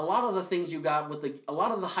a lot of the things you got a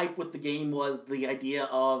lot of the hype with the game was the idea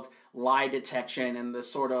of lie detection and the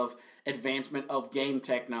sort of advancement of game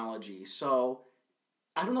technology. So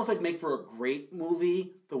I don't know if it'd make for a great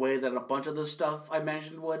movie the way that a bunch of the stuff I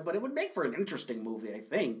mentioned would, but it would make for an interesting movie, I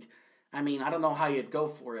think. I mean, I don't know how you'd go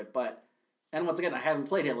for it, and once again, I haven't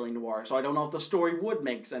played L.A. Noire, so I don't know if the story would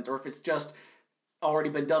make sense, or if it's just already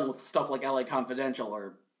been done with stuff like L.A. Confidential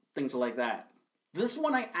or things like that. This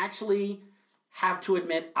one, I actually have to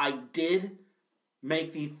admit, I did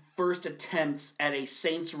make the first attempts at a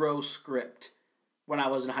Saints Row script when I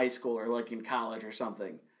was in high school or like in college or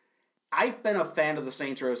something. I've been a fan of the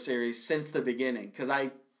Saints Row series since the beginning, because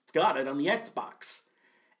I got it on the Xbox.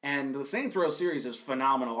 And the Saints Row series is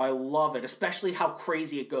phenomenal. I love it, especially how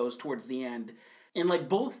crazy it goes towards the end. And like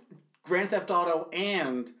both Grand Theft Auto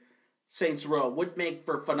and Saints Row would make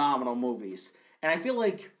for phenomenal movies. And I feel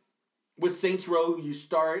like with Saints Row, you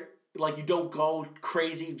start, like, you don't go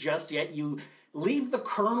crazy just yet. You leave the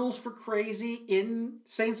kernels for crazy in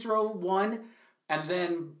Saints Row 1, and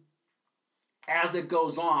then as it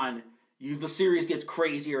goes on, the series gets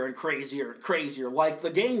crazier and crazier and crazier, like the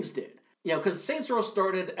games did. You know, because Saints Row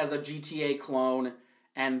started as a GTA clone,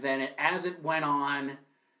 and then as it went on,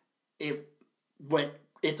 it went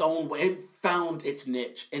its own way. It found its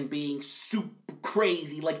niche in being super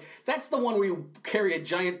crazy. Like, that's the one where you carry a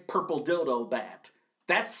giant purple dildo bat.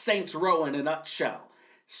 That's Saints Row in a nutshell.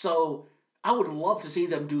 So I would love to see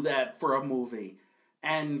them do that for a movie.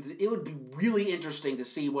 And it would be really interesting to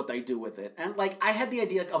see what they do with it. And, like, I had the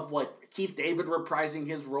idea of, like, Keith David reprising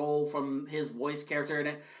his role from his voice character in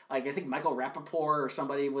it. Like, I think Michael Rappaport or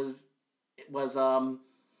somebody was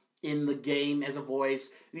in the game as a voice.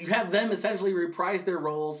 You have them essentially reprise their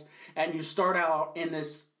roles, and you start out in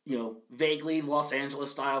this, vaguely Los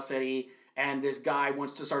Angeles style city, and this guy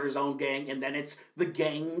wants to start his own gang, and then it's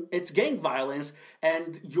gang violence,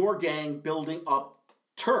 and your gang building up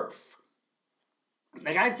turf.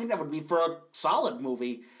 Like, I think that would be for a solid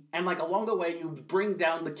movie. And, like, along the way, you bring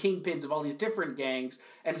down the kingpins of all these different gangs,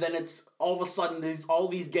 and then it's all of a sudden all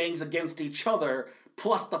these gangs against each other,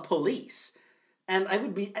 plus the police. And I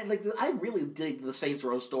really dig the Saints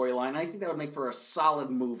Row storyline. I think that would make for a solid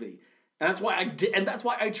movie. And that's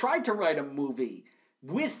why I tried to write a movie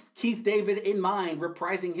with Keith David in mind,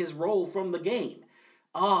 reprising his role from the game.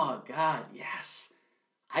 Oh, God, yes.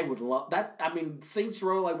 I would love that. I mean, Saints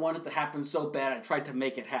Row, I wanted to happen so bad, I tried to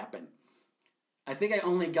make it happen. I think I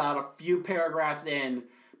only got a few paragraphs in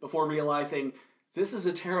before realizing this is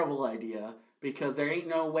a terrible idea because there ain't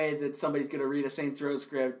no way that somebody's going to read a Saints Row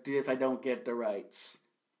script if I don't get the rights.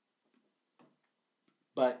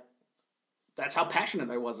 But that's how passionate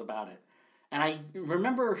I was about it. And I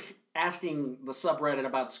remember asking the subreddit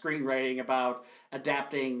about screenwriting, about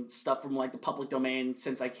adapting stuff from like the public domain,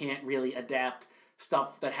 since I can't really adapt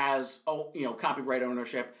stuff that has copyright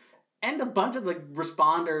ownership. And a bunch of the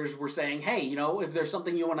responders were saying, hey, if there's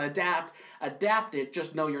something you want to adapt it,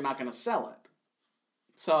 just know you're not going to sell it.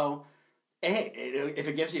 So, hey, if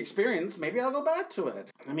it gives you experience, maybe I'll go back to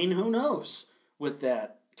it. I mean, who knows with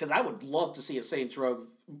that? Because I would love to see a Saints Row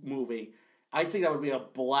movie. I think that would be a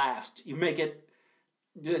blast. You make it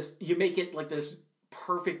like this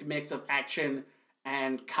perfect mix of action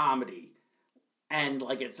and comedy. And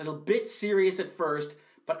like it's a bit serious at first,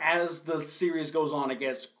 but as the series goes on, it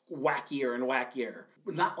gets wackier and wackier.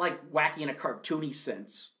 Not like wacky in a cartoony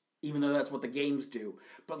sense, even though that's what the games do.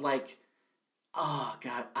 But like, oh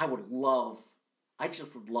God, I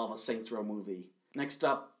just would love a Saints Row movie. Next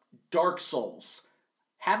up, Dark Souls.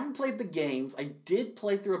 Haven't played the games. I did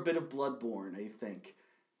play through a bit of Bloodborne, I think.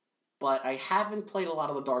 But I haven't played a lot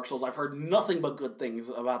of the Dark Souls. I've heard nothing but good things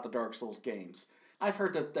about the Dark Souls games. I've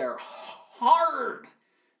heard that they're hard.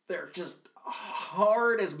 They're just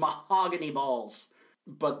hard as mahogany balls.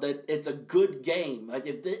 But that it's a good game. Like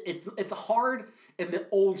it's hard in the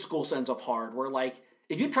old school sense of hard, where like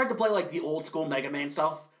if you tried to play like the old school Mega Man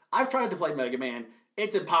stuff, I've tried to play Mega Man.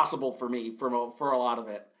 It's impossible for me for a lot of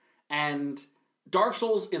it. And Dark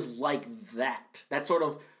Souls is like that. That sort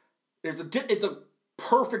of it's a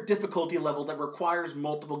perfect difficulty level that requires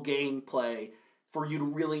multiple gameplay for you to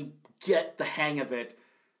really get the hang of it.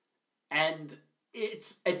 And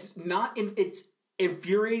it's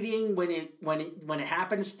infuriating when it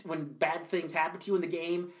happens, when bad things happen to you in the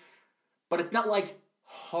game, but it's not like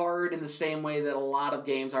hard in the same way that a lot of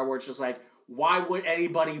games are, where it's just like, why would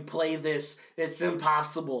anybody play this? It's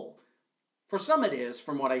impossible. For some it is,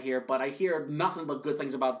 from what I hear, but I hear nothing but good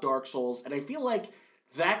things about Dark Souls, and I feel like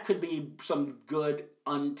that could be some good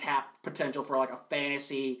untapped potential for like a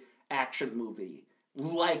fantasy action movie,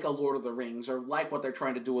 like a Lord of the Rings, or like what they're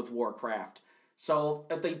trying to do with Warcraft. So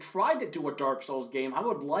if they tried to do a Dark Souls game, I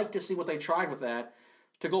would like to see what they tried with that.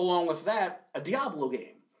 To go along with that, a Diablo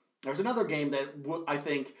game. There's another game that I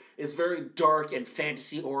think is very dark and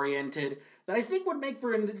fantasy-oriented that I think would make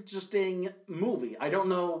for an interesting movie. I don't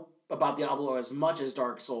know about Diablo as much as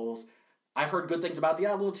Dark Souls. I've heard good things about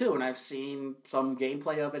Diablo too, and I've seen some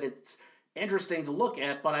gameplay of it. It's interesting to look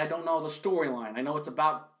at, but I don't know the storyline. I know it's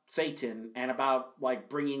about Satan and about like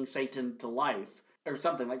bringing Satan to life or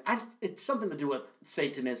something like. It's something to do with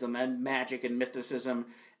Satanism and magic and mysticism,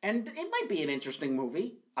 and it might be an interesting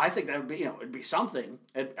movie. I think that would be it'd be something.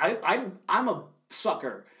 I'm a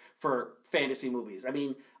sucker for fantasy movies. I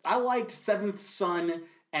mean, I liked Seventh Son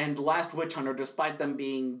and Last Witch Hunter, despite them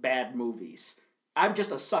being bad movies. I'm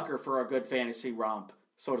just a sucker for a good fantasy romp,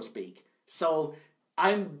 so to speak. So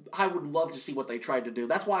I would love to see what they tried to do.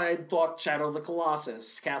 That's why I thought Shadow of the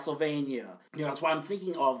Colossus, Castlevania. That's why I'm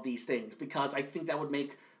thinking of these things, because I think that would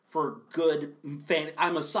make for good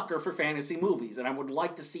I'm a sucker for fantasy movies, and I would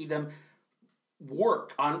like to see them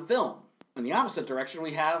work on film. In the opposite direction,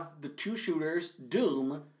 we have the two shooters,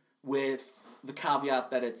 Doom, with the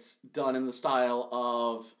caveat that it's done in the style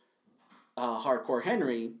of Hardcore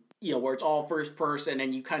Henry, where it's all first person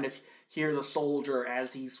and you kind of hear the soldier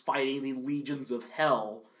as he's fighting the legions of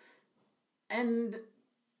hell. And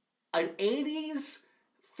an 80s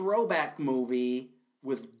throwback movie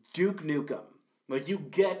with Duke Nukem. Like, you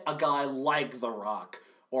get a guy like The Rock,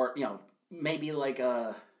 or, maybe like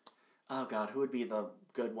oh God, who would be the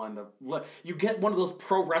good one? You get one of those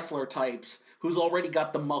pro wrestler types who's already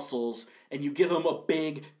got the muscles, and you give him a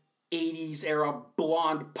big 80s era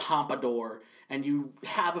blonde pompadour, and you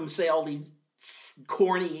have him say all these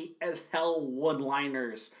corny as hell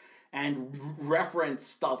one-liners and reference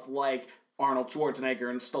stuff like Arnold Schwarzenegger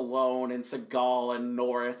and Stallone and Seagal and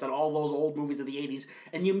Norris and all those old movies of the 80s,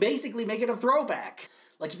 and you basically make it a throwback.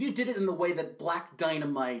 Like, if you did it in the way that Black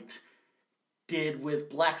Dynamite did with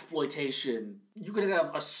Blaxploitation, you could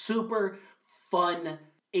have a super fun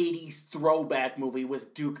 80s throwback movie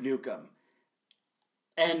with Duke Nukem.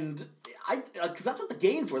 And because that's what the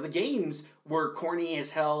games were. The games were corny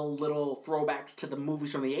as hell little throwbacks to the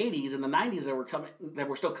movies from the 80s and the 90s that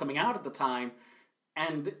were still coming out at the time.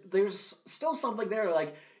 And there's still something there,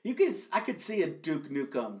 like, I could see a Duke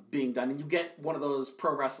Nukem being done, and you get one of those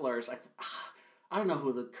pro wrestlers, I don't know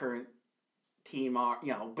who the current team are,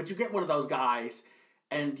 but you get one of those guys,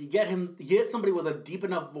 and you get somebody with a deep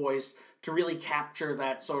enough voice to really capture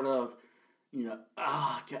that sort of,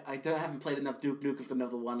 I haven't played enough Duke Nukem to know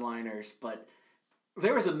the one-liners, but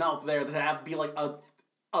there is enough there to have be like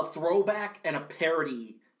a throwback and a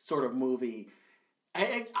parody sort of movie.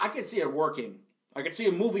 I could see it working. I could see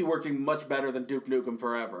a movie working much better than Duke Nukem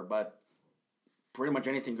Forever, but pretty much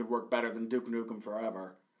anything could work better than Duke Nukem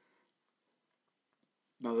Forever.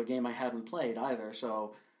 Another game I haven't played either,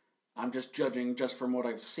 so I'm just judging just from what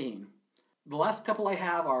I've seen. The last couple I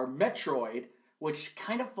have are Metroid, which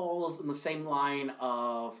kind of falls in the same line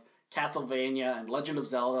of Castlevania and Legend of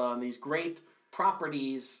Zelda and these great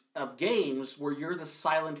properties of games where you're the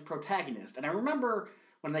silent protagonist. And I remember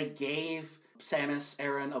when they gave Samus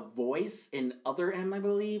Aran a voice in Other M, I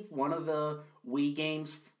believe, one of the Wii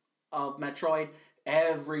games of Metroid,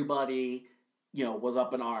 everybody, was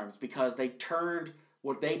up in arms because they turned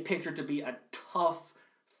what they pictured to be a tough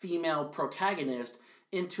female protagonist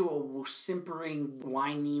into a simpering,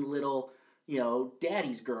 whiny little,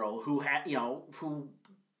 daddy's girl who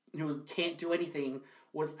can't do anything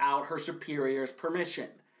without her superior's permission.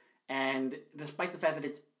 And despite the fact that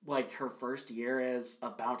it's like her first year as a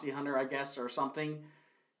bounty hunter, I guess, or something,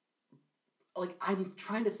 like, I'm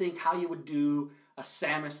trying to think how you would do a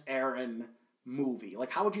Samus Aran movie. Like,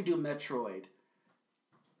 how would you do Metroid?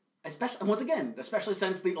 Especially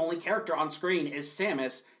since the only character on screen is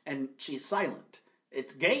Samus, and she's silent.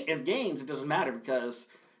 In games, it doesn't matter because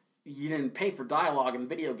you didn't pay for dialogue in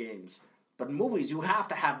video games. But in movies, you have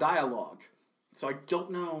to have dialogue. So I don't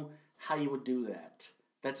know how you would do that.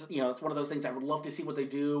 That's, it's one of those things I would love to see what they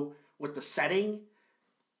do with the setting.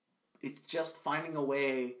 It's just finding a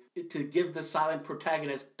way to give the silent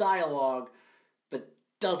protagonist dialogue that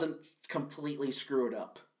doesn't completely screw it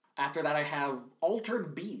up. After that, I have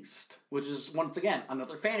Altered Beast, which is, once again,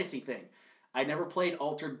 another fantasy thing. I never played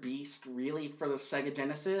Altered Beast, really, for the Sega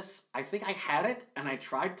Genesis. I think I had it, and I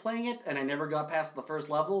tried playing it, and I never got past the first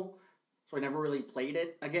level, so I never really played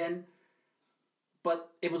it again.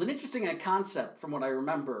 But it was an interesting concept, from what I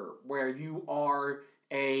remember, where you are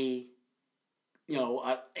an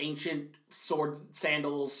ancient sword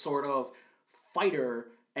sandals sort of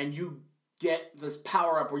fighter, and you get this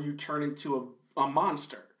power-up where you turn into a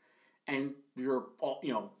monster. And you're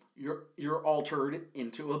altered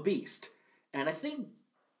into a beast. And I think,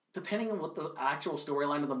 depending on what the actual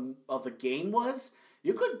storyline of the game was,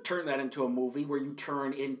 you could turn that into a movie where you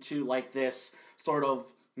turn into like this sort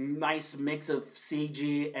of nice mix of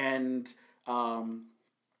CG and I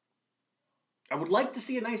would like to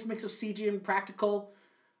see a nice mix of CG and practical.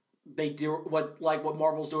 They do what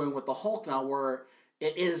Marvel's doing with the Hulk now, where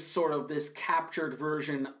it is sort of this captured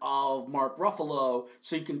version of Mark Ruffalo,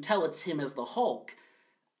 so you can tell it's him as the Hulk.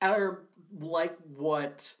 Or like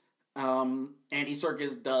what Andy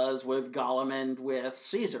Serkis does with Gollum and with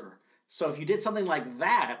Caesar. So if you did something like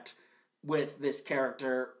that with this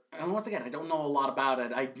character, and once again, I don't know a lot about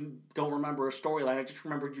it. I don't remember a storyline. I just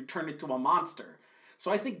remember you turned into a monster. So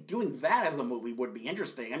I think doing that as a movie would be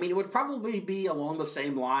interesting. I mean, it would probably be along the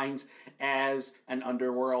same lines as an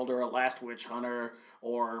Underworld or a Last Witch Hunter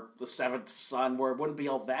or The Seventh Son, where it wouldn't be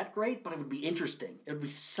all that great, but it would be interesting. It would be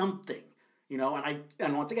something,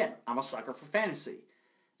 and once again, I'm a sucker for fantasy.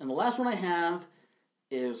 And the last one I have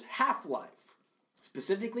is Half-Life,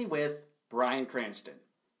 specifically with Bryan Cranston.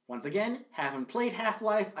 Once again, haven't played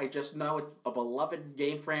Half-Life, I just know it's a beloved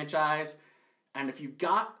game franchise, and if you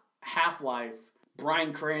got Half-Life,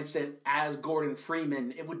 Bryan Cranston as Gordon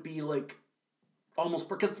Freeman, it would be like almost,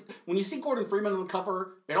 because when you see Gordon Freeman on the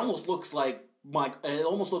cover, it almost looks like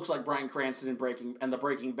Bryan Cranston in the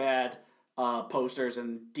Breaking Bad posters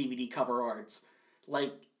and DVD cover arts.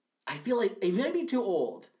 Like, I feel like he may be too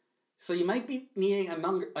old, so you might be needing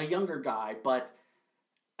a younger guy, but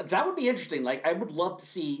that would be interesting. Like, I would love to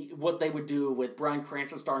see what they would do with Bryan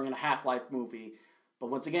Cranston starring in a Half-Life movie.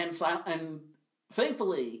 But once again, and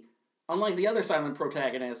thankfully, unlike the other silent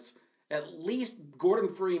protagonists, at least Gordon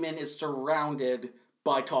Freeman is surrounded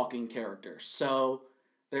by talking characters. So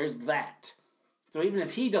there's that. So even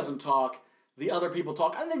if he doesn't talk, the other people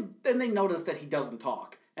talk, and then they notice that he doesn't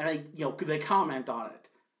talk, and they comment on it.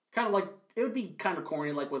 Kind of like, it would be kind of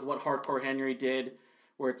corny, like with what Hardcore Henry did,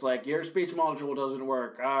 where it's like, your speech module doesn't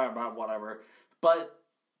work, whatever. But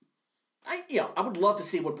I would love to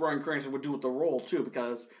see what Bryan Cranston would do with the role too,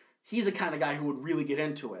 because he's the kind of guy who would really get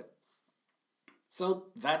into it. So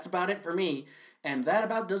that's about it for me, and that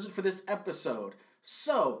about does it for this episode.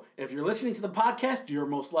 So, if you're listening to the podcast, you're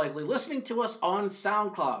most likely listening to us on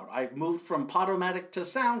SoundCloud. I've moved from Podomatic to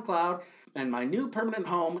SoundCloud, and my new permanent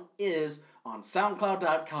home is on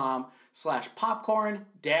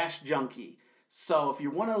SoundCloud.com/popcorn-junkie. So, if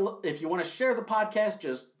you want to share the podcast,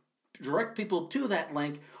 just direct people to that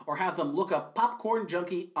link, or have them look up Popcorn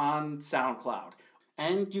Junkie on SoundCloud.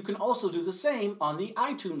 And you can also do the same on the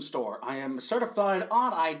iTunes Store. I am certified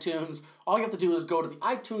on iTunes. All you have to do is go to the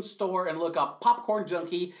iTunes Store and look up Popcorn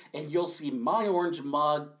Junkie, and you'll see my orange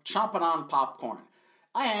mug chomping on popcorn.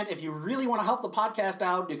 And if you really want to help the podcast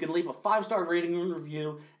out, you can leave a 5-star rating and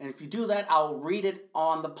review, and if you do that, I'll read it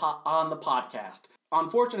on the podcast.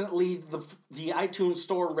 Unfortunately, the iTunes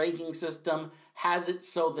Store ranking system has it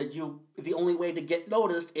so that the only way to get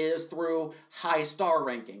noticed is through high star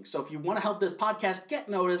ranking. So if you want to help this podcast get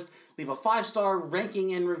noticed, leave a 5-star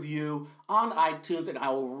ranking and review on iTunes, and I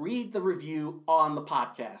will read the review on the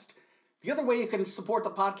podcast. The other way you can support the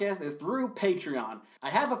podcast is through Patreon. I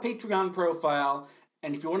have a Patreon profile,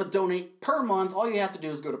 and if you want to donate per month, all you have to do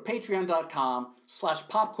is go to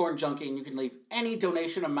patreon.com/popcornjunkie, and you can leave any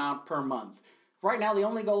donation amount per month. Right now, the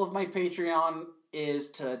only goal of my Patreon is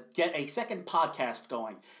to get a second podcast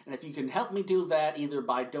going. And if you can help me do that, either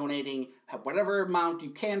by donating whatever amount you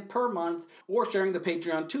can per month, or sharing the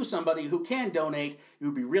Patreon to somebody who can donate,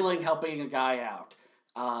 you'd be really helping a guy out.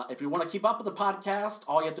 If you want to keep up with the podcast,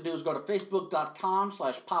 all you have to do is go to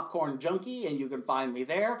facebook.com/popcornjunkie, and you can find me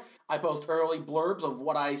there. I post early blurbs of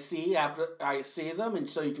what I see after I see them, and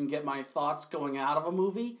so you can get my thoughts going out of a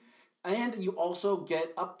movie. And you also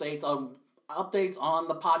get updates on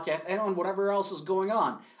the podcast and on whatever else is going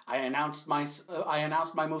on. I announced my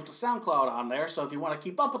move to SoundCloud on there, so if you want to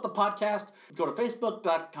keep up with the podcast, go to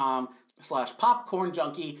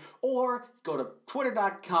facebook.com/popcornjunkie, or go to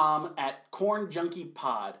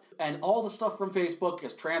twitter.com@cornjunkiepod. And all the stuff from Facebook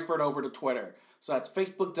is transferred over to Twitter. So that's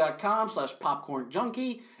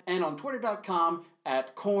facebook.com/popcornjunkie, and on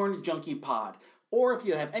twitter.com@cornjunkiepod. Or if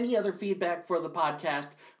you have any other feedback for the podcast,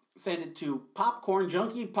 send it to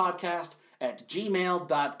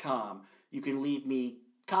popcornjunkiepodcast@gmail.com. You can leave me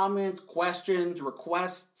comments, questions,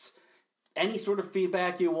 requests, any sort of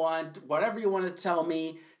feedback you want, whatever you want to tell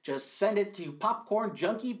me, just send it to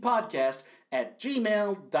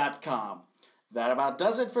popcornjunkiepodcast@gmail.com. That about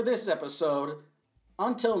does it for this episode.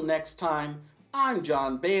 Until next time, I'm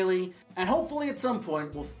John Bailey, and hopefully at some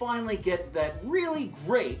point we'll finally get that really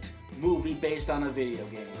great movie based on a video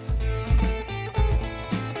game.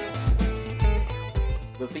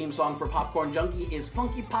 The theme song for Popcorn Junkie is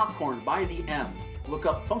Funky Popcorn by The M. Look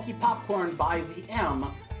up Funky Popcorn by The M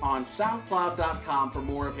on SoundCloud.com for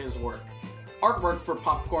more of his work. Artwork for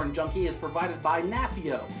Popcorn Junkie is provided by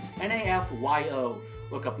Nafyo, Nafyo.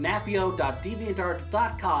 Look up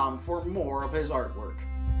nafyo.deviantart.com for more of his artwork.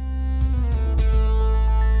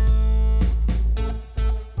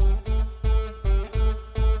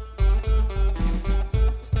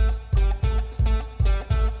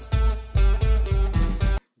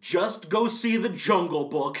 Just go see The Jungle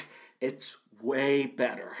Book. It's way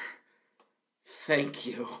better. Thank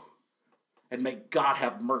you. And may God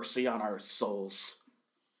have mercy on our souls.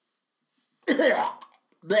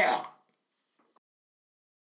 Blech.